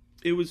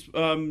it was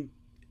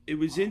it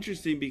was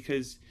interesting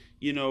because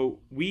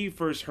we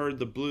first heard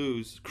the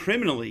blues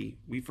criminally.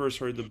 We first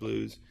heard the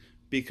blues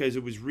because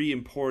it was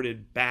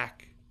re-imported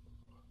back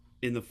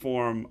in the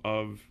form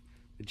of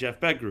the Jeff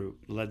Beck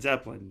Group, Led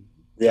Zeppelin,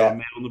 John Yeah.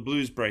 Mayall and the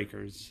Blues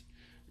Breakers,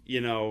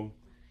 you know,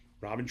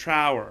 Robin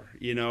Trower,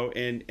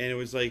 and it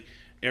was like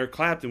Eric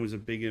Clapton was a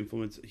big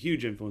influence, a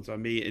huge influence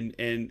on me,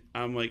 and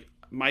I'm like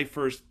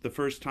the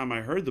first time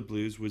I heard the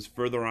blues was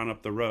further on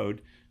up the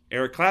road,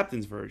 Eric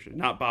Clapton's version,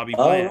 not Bobby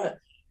All Bland. right.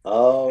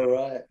 All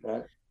right.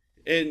 Right.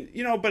 And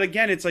but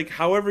again, it's like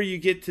however you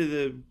get to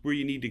the where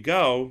you need to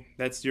go,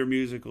 that's your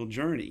musical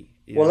journey,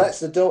 Well, that's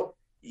the door.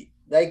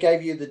 They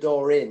gave you the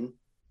door in,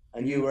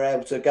 and you Mhm. were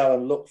able to go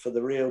and look for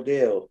the real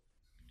deal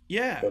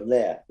Yeah, from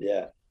there.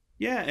 Yeah.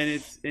 yeah, and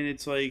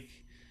it's like,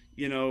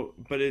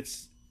 but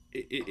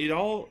it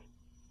all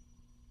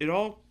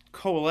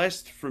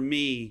coalesced for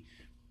me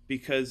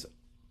because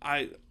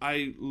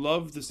I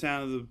love the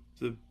sound of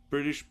the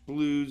British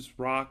blues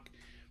rock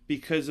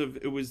because of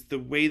it was the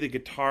way the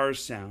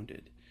guitars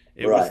sounded.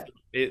 It was Right.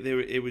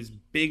 it was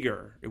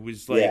bigger. It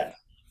was like Yeah.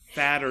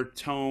 fatter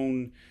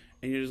tone,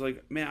 and you're just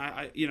like, man,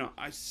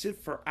 I sit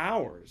for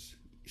hours.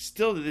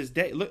 Still to this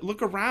day,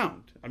 look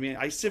around. I mean,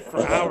 I sit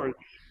for hours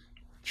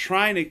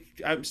trying to.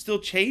 I'm still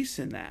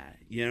chasing that.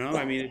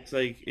 I mean, it's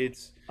like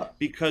it's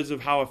because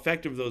of how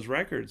effective those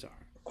records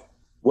are.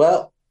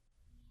 Well,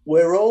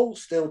 we're all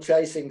still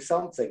chasing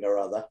something or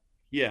other.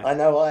 Yeah, I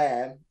know I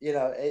am.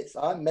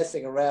 I'm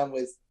messing around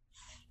with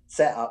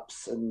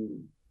setups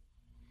and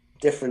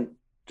different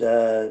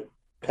uh,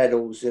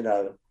 pedals.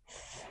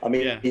 I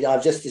mean, yeah.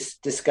 I've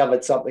just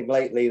discovered something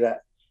lately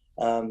that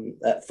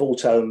Full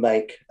Tone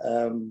make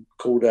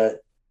called a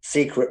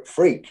Secret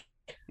Freak,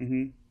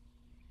 Hmm.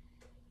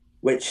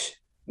 which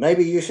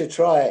maybe you should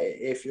try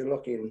if you're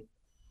looking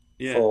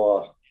Yeah.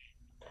 for.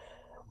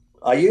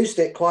 I used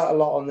it quite a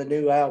lot on the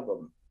new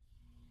album.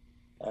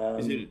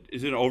 Is Um, it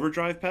is it an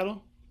overdrive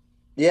pedal?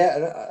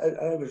 yeah, an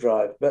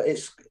overdrive, but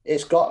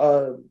it's got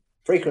a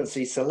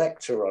frequency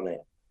selector on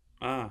it,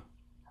 Ah,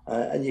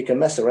 and you can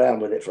mess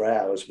around with it for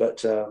hours.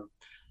 But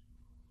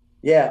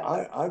yeah,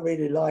 I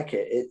really like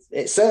it.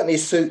 It certainly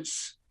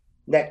suits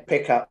neck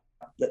pickup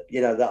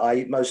that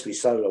I mostly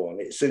solo on.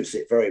 It suits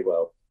it very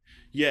well.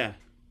 yeah,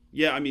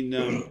 yeah. I mean,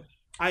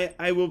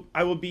 I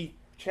will be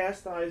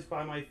chastised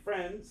by my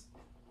friends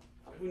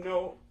who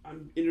know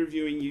I'm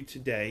interviewing you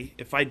today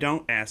if I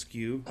don't ask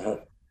you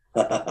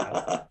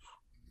about The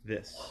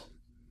this.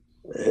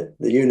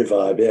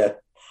 Univibe, yeah.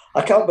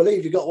 I can't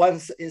believe you got one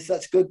in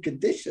such good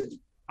condition.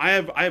 I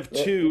have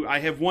Yeah. two. I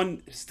have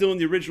one still in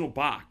the original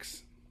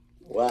box.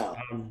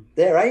 Wow. Um,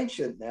 They're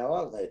ancient now,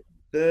 aren't they?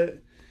 the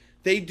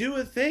they do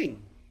a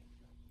thing,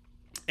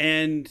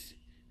 and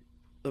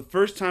the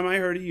first time I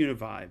heard a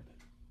Univibe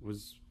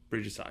was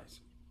Bridge of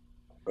Sighs,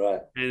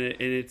 Right. and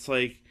it's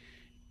like,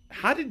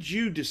 how did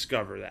you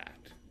discover that?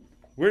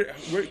 Where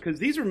because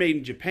these were made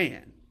in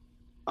Japan,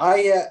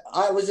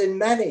 I was in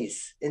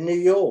Manny's in New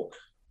York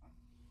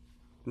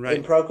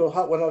in right?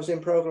 When I was in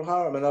Procol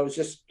Harum, and I was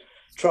just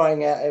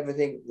trying out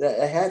everything that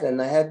they had, and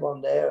they had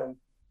one there, and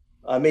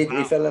I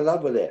immediately Wow, fell in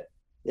love with it.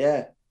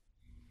 Yeah,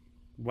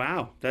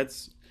 wow,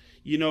 that's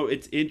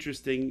it's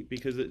interesting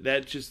because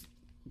that just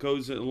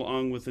goes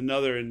along with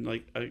another and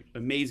like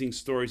amazing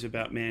stories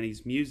about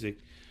Manny's music.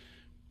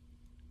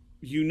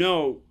 You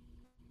know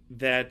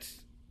that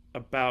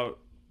about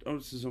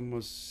this is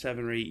almost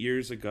 7 or 8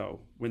 years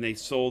ago when they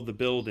sold the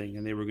building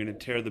and they were going to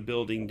tear the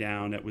building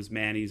down that was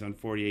Manny's on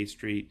 48th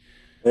Street.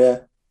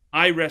 yeah.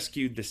 I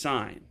rescued the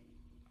sign.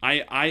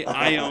 I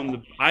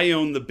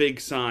own the big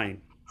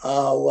sign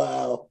Oh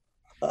wow.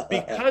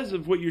 because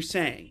of what you're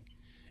saying.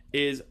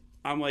 Is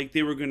I'm like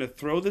they were going to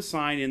throw the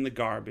sign in the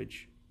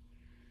garbage.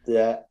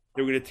 Yeah,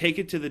 They were going to take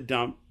it to the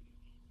dump.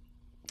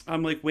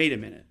 I'm like, wait a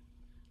minute.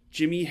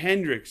 Jimi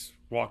Hendrix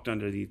walked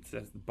underneath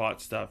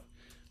bought stuff.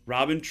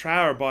 Robin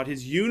Trower bought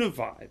his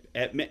Univibe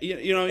at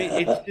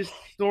it's just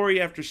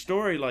story after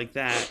story like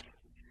that.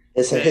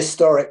 it's a That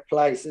historic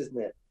place, isn't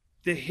it?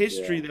 the Yeah,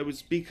 history that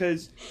was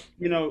because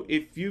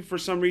if you for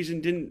some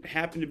reason didn't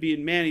happen to be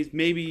in Manny's,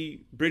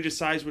 maybe Bridge of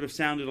Sighs would have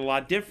sounded a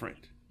lot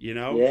different.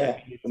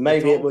 yeah. It's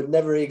Maybe it all would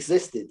never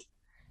existed.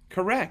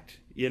 correct.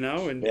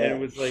 And it Yeah,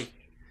 was like,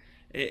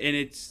 and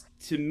it's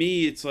to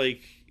me, it's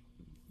like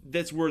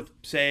that's worth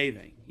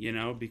saving.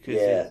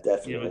 Because yeah, it's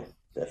definitely,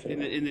 in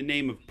the definitely.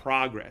 name of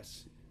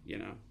progress. You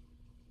know,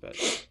 but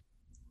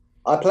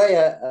I play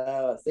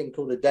a thing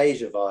called a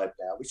Deja Vibe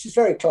now, which is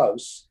very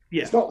close.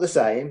 yeah, It's not the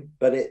same,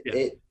 but it yeah,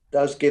 it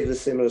does give the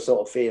similar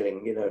sort of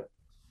feeling, you know.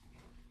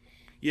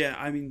 yeah.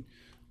 I mean,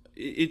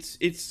 it's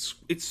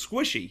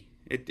squishy.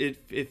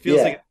 It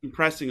feels like Yeah, it's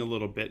compressing a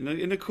little bit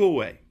in a cool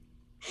way.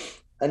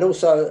 and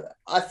also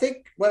I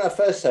think when I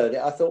first heard it,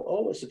 I thought,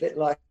 oh, it's a bit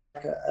like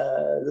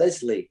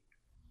Leslie,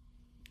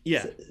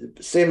 Yeah,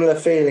 similar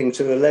feeling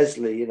to a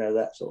Leslie, you know,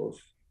 that sort of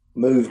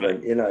right,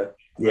 movement, you know.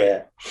 right.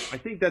 Yeah, I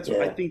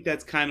yeah, think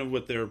that's kind of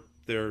what their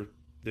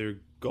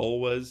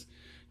goal was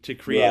to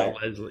create a right.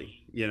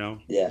 Leslie. Yeah,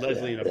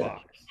 Leslie yeah, in a yeah.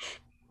 box,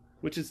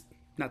 which is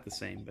not the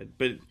same,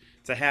 but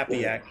it's a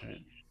happy Yeah,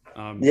 accident.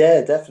 Um,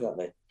 yeah,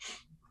 definitely.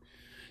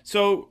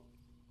 so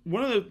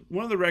one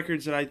of the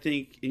records that I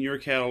think in your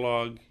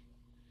catalog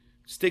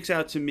sticks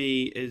out to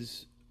me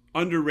is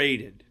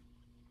underrated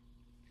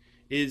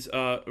is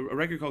a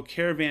record called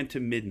Caravan to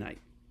Midnight,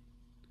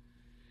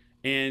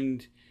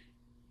 and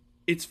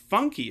it's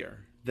funkier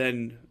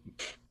than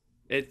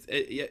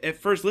at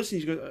first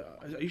listening. You go,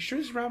 "Are you sure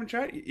this is Robin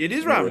Trout?" It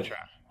is Robin Yeah,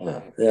 Trout,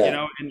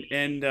 yeah.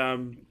 and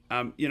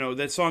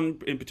that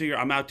song in particular,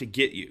 "I'm Out to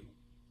Get You."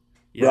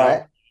 You know,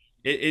 Right.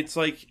 it's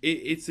like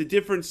it's a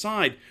different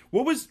side.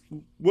 What was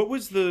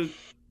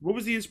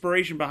the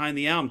inspiration behind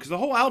the album? Because the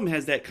whole album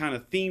has that kind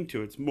of theme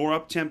to it. It's more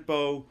up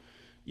tempo,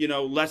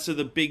 less of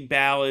the big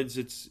ballads.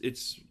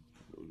 It's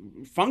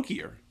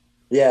funkier.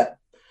 Yeah.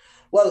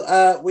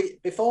 Well, we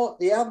before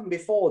the album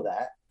before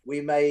that,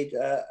 we made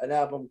an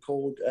album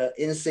called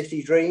In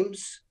City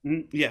Dreams,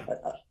 Yeah.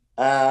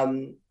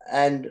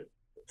 and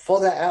for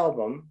that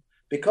album,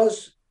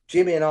 because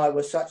Jimmy and I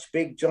were such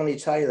big Johnny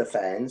Taylor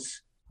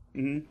fans,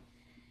 Hmm.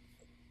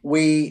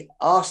 we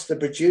asked the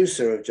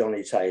producer of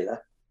Johnny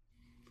Taylor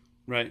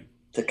Right.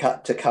 to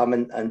come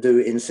and do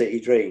In City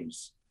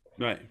Dreams.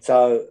 Right.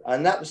 So,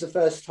 and that was the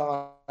first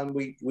time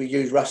we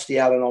used Rusty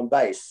Allen on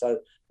bass. So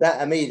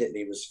that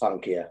immediately was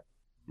funkier.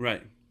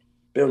 Right.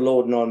 Bill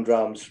Lorden on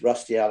drums,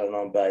 Rusty Allen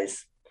on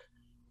bass,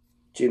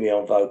 Jimmy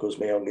on vocals,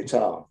 me on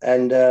guitar.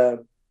 And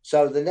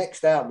so the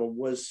next album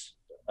was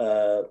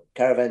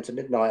Caravan to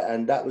Midnight,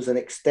 and that was an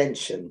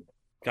extension.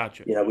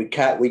 Gotcha. You know,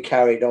 we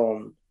carried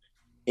on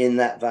in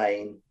that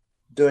vein,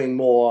 doing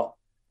more,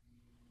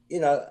 you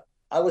know,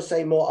 I would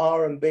say more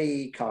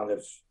R&B kind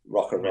of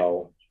rock and Right.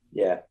 roll.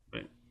 Yeah,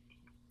 Right.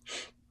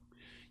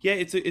 Yeah,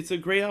 it's a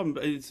great album.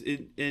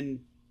 And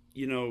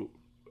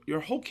your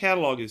whole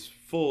catalog is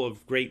full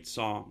of great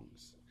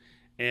songs,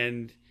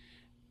 and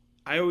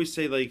I always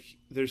say like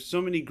there's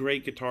so many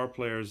great guitar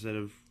players that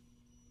have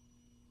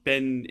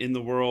been in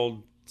the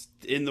world,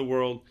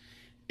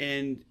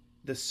 and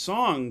the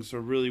songs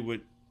are really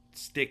what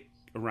stick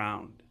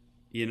around,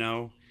 you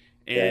know,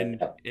 and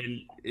yeah,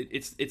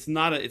 it's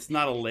not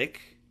a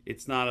lick,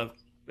 it's not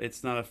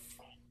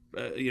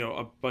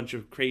a bunch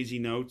of crazy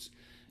notes.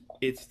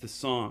 It's the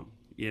song,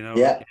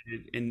 yeah,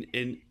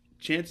 and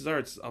chances are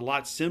it's a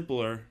lot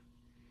simpler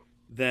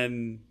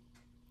than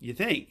you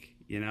think.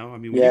 You know, I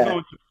mean, Yeah,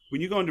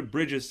 when you go into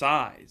Bridge of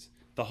Sighs,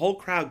 the whole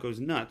crowd goes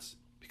nuts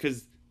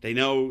because they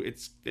know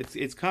it's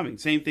coming.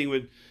 Same thing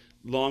with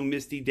Long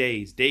Misty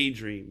Days,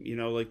 Daydream. You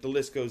know, like the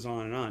list goes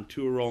on and on.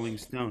 To a Rolling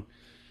Stone.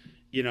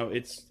 You know,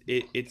 it's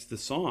the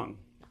song.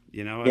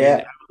 You know, I mean, I yeah.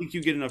 don't think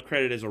you get enough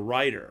credit as a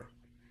writer.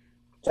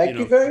 You Thank you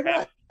know, very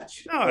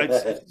much. no,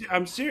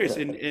 I'm serious,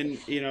 and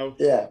you know,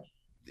 Yeah.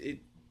 it,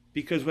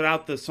 because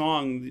without the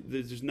song,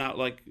 there's not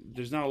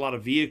a lot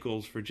of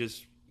vehicles for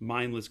just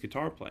mindless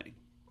guitar playing.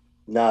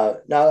 No,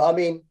 no. I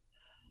mean,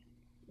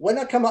 when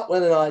I come up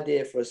with an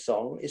idea for a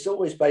song, it's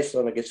always based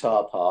on a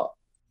guitar part.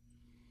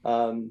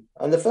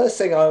 And the first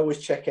thing I always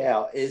check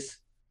out is,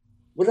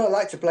 would I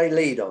like to play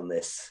lead on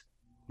this?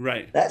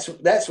 Right,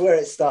 That's where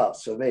it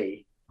starts for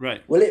me.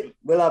 right,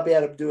 Will I be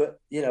able to do it?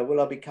 You know, will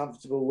I be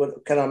comfortable?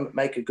 Can I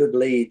make a good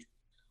lead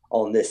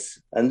on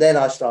this? And then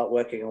I start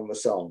working on the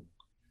song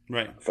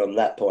right. from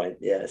that point.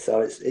 Yeah. So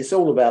it's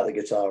all about the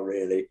guitar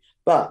really.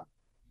 But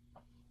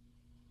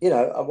you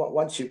know,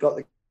 once you've got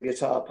the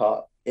guitar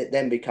part, it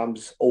then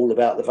becomes all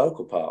about the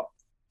vocal part.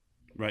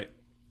 Right.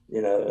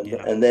 You know,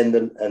 Yeah. and then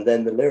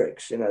the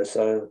lyrics. You know,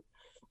 so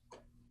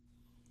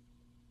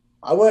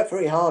I work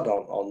very hard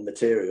on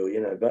material.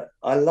 You know, but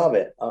I love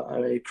it. I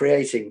mean,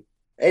 creating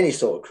any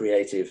sort of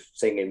creative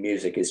thing in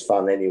music is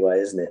fun anyway,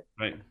 isn't it?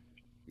 Right.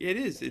 It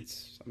is.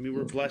 It's. I mean,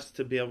 we're blessed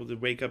to be able to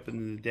wake up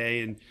in the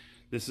day, and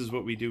this is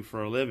what we do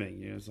for a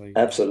living. You know, it's like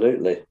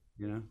Absolutely.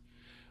 you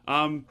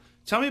know.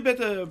 Tell me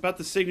about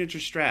the signature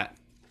Strat.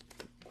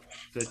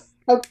 That.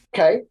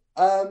 Okay.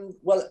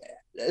 Well,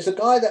 there's a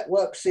guy that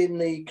works in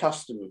the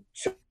custom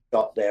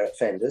shop there at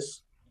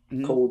Fenders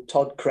Mhm. called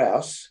Todd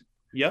Kraus,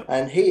 Yep.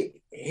 and he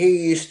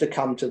used to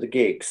come to the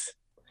gigs.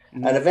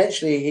 And Hmm.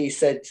 eventually he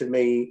said to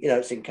me, you know,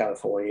 it's in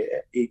California.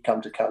 He'd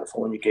come to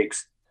California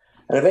gigs,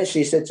 and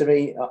eventually he said to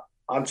me,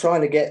 "I'm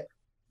trying to get,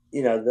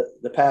 you know,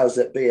 the powers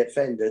that be at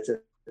Fender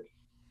to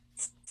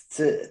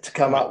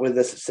come Right. up with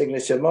a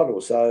signature model."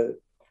 So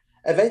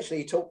eventually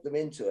he talked them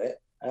into it,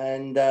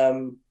 and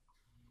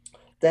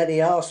then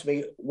he asked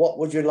me, "What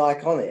would you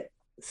like on it?"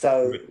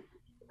 So Right.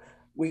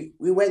 we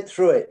went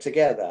through it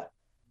together,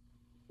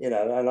 you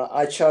know, and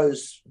I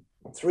chose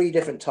three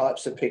different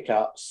types of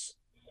pickups.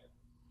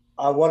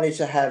 I wanted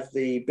to have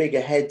the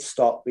bigger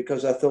headstock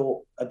because I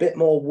thought a bit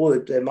more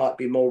wood, there might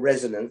be more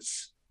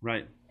resonance.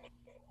 Right.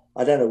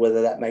 I don't know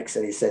whether that makes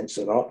any sense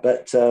or not,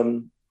 but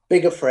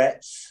bigger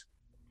frets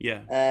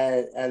Yeah.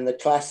 and the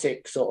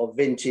classic sort of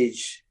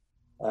vintage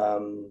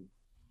um,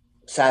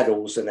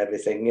 saddles and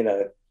everything, you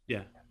know,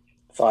 Yeah.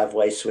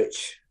 5-way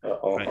switch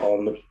Right.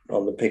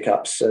 on the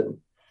pickups, and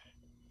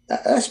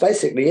that's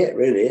basically it.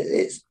 Really,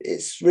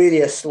 it's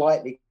really a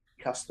slightly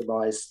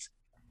customized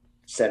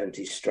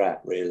 70s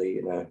Strat, really.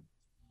 You know,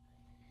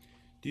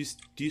 Do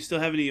you still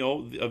have any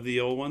old of the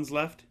old ones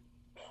left?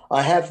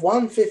 I have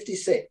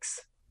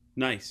 156.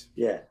 Nice.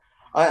 Yeah,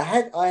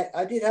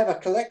 I did have a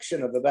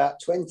collection of about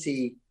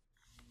 20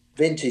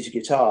 vintage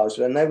guitars,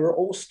 and they were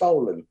all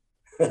stolen.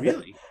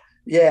 Really?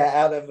 Yeah,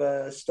 out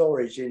of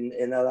storage in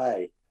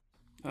LA.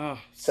 Oh,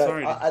 So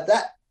sorry. at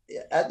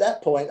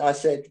that point, I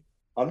said,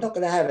 I'm not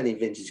going to have any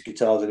vintage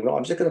guitars anymore.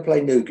 I'm just going to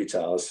play new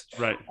guitars.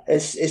 Right.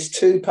 It's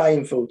too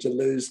painful to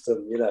lose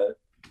them, you know.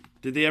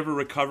 Did they ever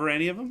recover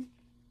any of them?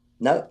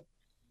 No,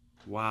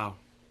 Wow.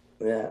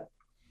 yeah,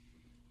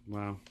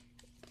 Wow.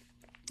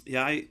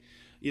 Yeah,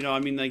 you know, I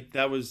mean, like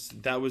that was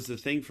the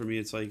thing for me.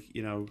 It's like,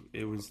 you know,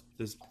 it was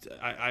this.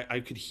 I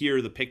could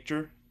hear the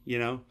picture. You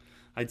know,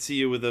 I'd see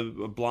you with a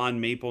blonde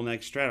maple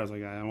neck Strat. I was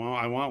like, I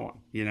want one.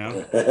 You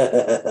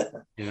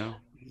know, you know,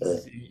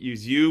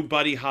 use you,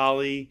 Buddy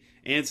Holly,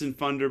 Anson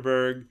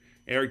Funderburg,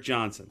 Eric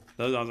Johnson.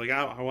 Those I was like,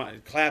 I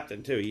want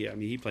Clapton too. Yeah, I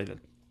mean, he played a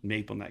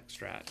maple neck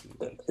Strat.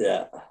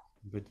 yeah.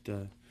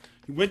 But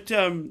what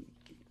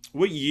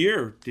what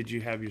year did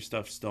you have your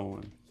stuff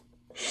stolen?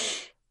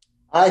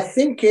 I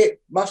think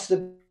it must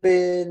have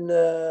been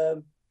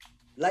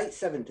late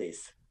 70s.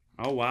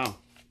 Oh wow,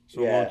 so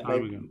a long Yeah, time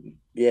ago. maybe.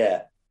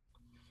 Yeah,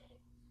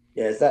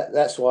 yeah.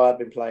 That's why I've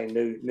been playing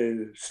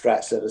new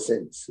Strats ever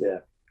since. Yeah.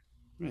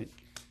 Right.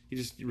 You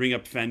just ring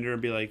up Fender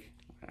and be like,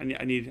 I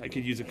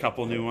could use a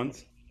couple new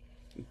ones.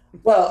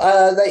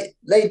 Well,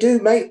 they do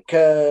make.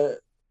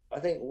 I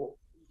think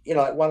you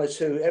know, like one or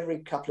two every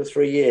couple of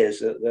 3 years.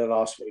 They'll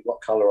ask me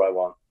what color I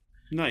want,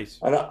 Nice.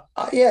 and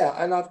yeah,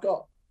 and I've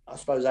got I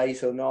suppose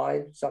 8 or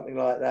 9, something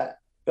like that.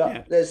 But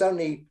Yeah. there's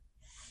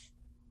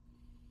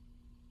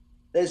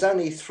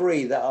only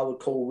three that I would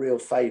call real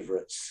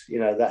favorites. You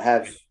know, that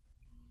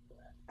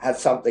have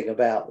something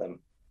about them.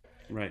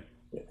 Right.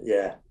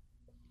 Yeah,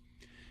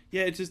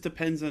 Yeah. It just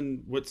depends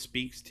on what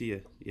speaks to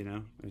you. You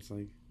know, it's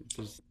like it's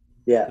just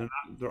yeah.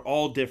 they're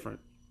all different.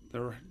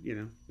 They're you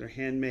know they're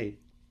handmade.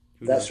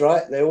 Who That's knows?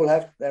 right. They all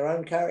have their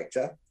own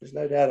character. There's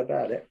no doubt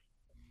about it.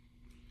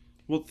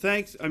 Well,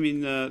 thanks. I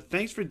mean,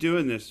 thanks for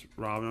doing this,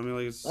 Robin. I mean,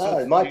 like it's so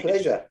Oh, my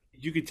pleasure.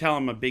 you could tell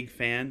I'm a big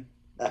fan.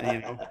 You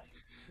know,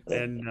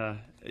 and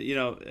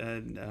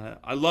and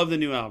I love the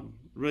new album.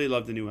 Really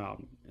love the new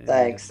album. And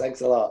Thanks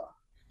a lot.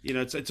 you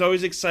know, it's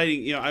always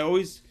exciting. You know, I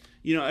always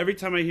every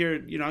time I hear,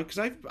 because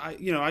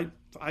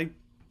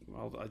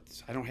well,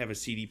 I don't have a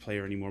CD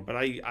player anymore, but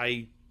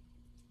I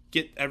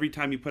get every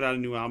time you put out a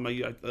new album.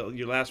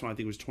 Your last one I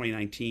think was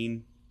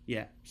 2019,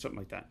 yeah, something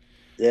like that.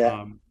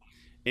 Yeah. Um,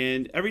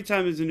 and every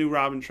time there's a new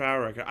Robin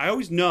Trower record, I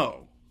always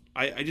know.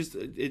 I just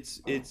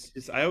it's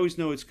I always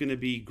know it's going to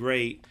be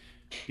great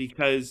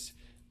because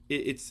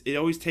it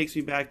always takes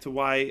me back to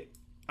why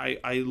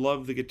I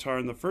love the guitar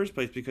in the first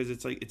place because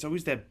it's like it's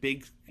always that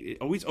big. It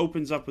always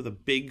opens up with a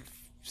big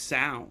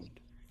sound,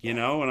 and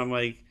I'm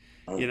like,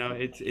 and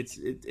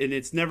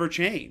it's never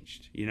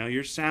changed.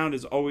 Your sound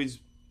is always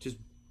just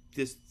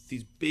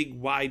these big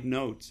wide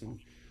notes, and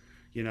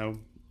you know,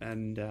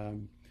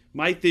 and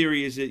my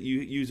theory is that you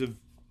use a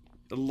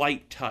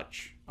light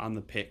touch on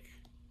the pick,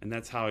 and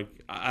that's how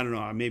I don't know.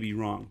 I may be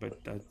wrong,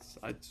 but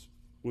that's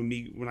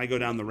when I go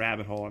down the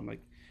rabbit hole. I'm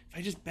like, if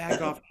I just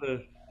back off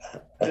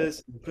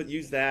this, and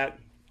use that,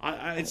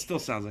 it still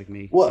sounds like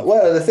me.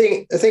 Well, the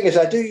thing is,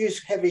 I do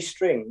use heavy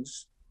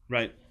strings.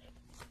 Right.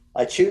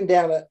 I tune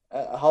down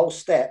a whole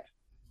step.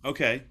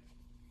 Okay.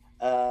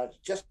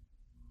 Just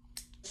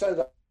so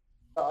that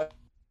I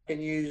can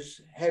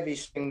use heavy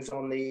strings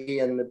on the E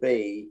and the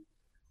B.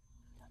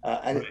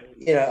 And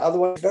right.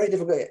 Otherwise it's very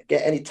difficult to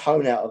get any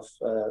tone out of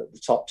the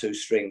top two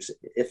strings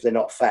if they're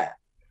not fat.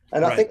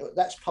 And right. I think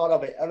that's part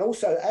of it. And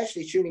also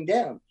actually tuning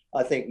down,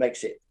 I think,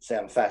 makes it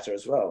sound fatter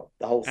as well.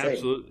 The whole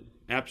thing.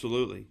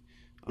 Absolutely.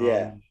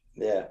 Yeah.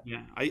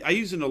 Yeah. I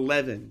use an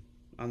 11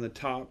 on the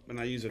top, and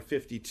I use a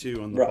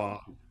 52 on the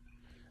bottom,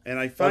 and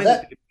I find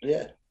that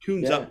it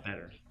tunes up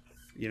better.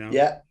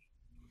 Yeah.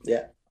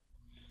 Yeah.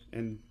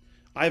 And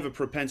I have a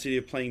propensity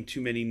of playing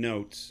too many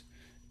notes,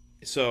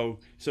 so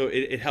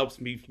it helps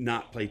me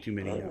not play too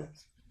many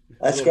notes.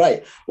 That's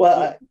great.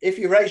 Well, if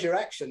you raise your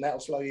action, that'll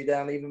slow you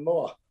down even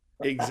more.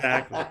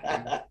 Exactly.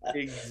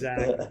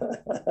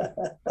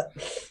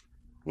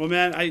 Well,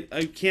 man,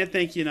 I can't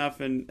thank you enough,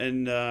 and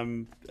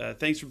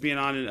thanks for being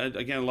on. And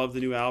again, I love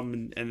the new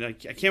album, and I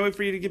can't wait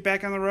for you to get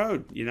back on the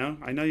road.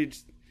 I know you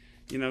just,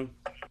 we'll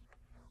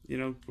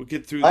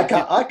get through. I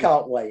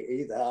can't wait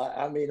either.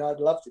 I mean, I'd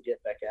love to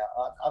get back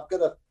out. I've got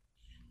to.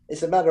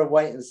 It's a matter of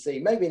wait and see.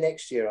 Maybe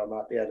next year I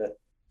might be able to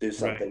do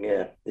something.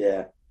 Right.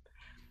 Yeah.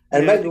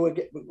 And maybe we'll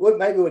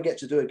get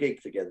to do a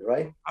gig together,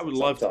 right? I would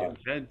love to.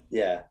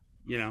 Yeah.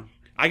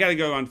 I got to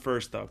go on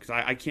first though, because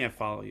I can't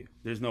follow you.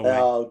 There's no way.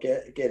 Oh,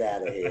 get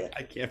out of here!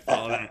 I can't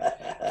follow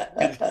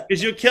that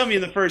because you'll kill me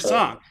in the first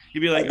song.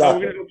 You'll be like, "Oh,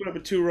 we're gonna go put up a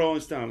 2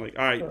 Rolling Stone." I'm like,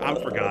 all right, I'm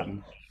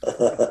forgotten.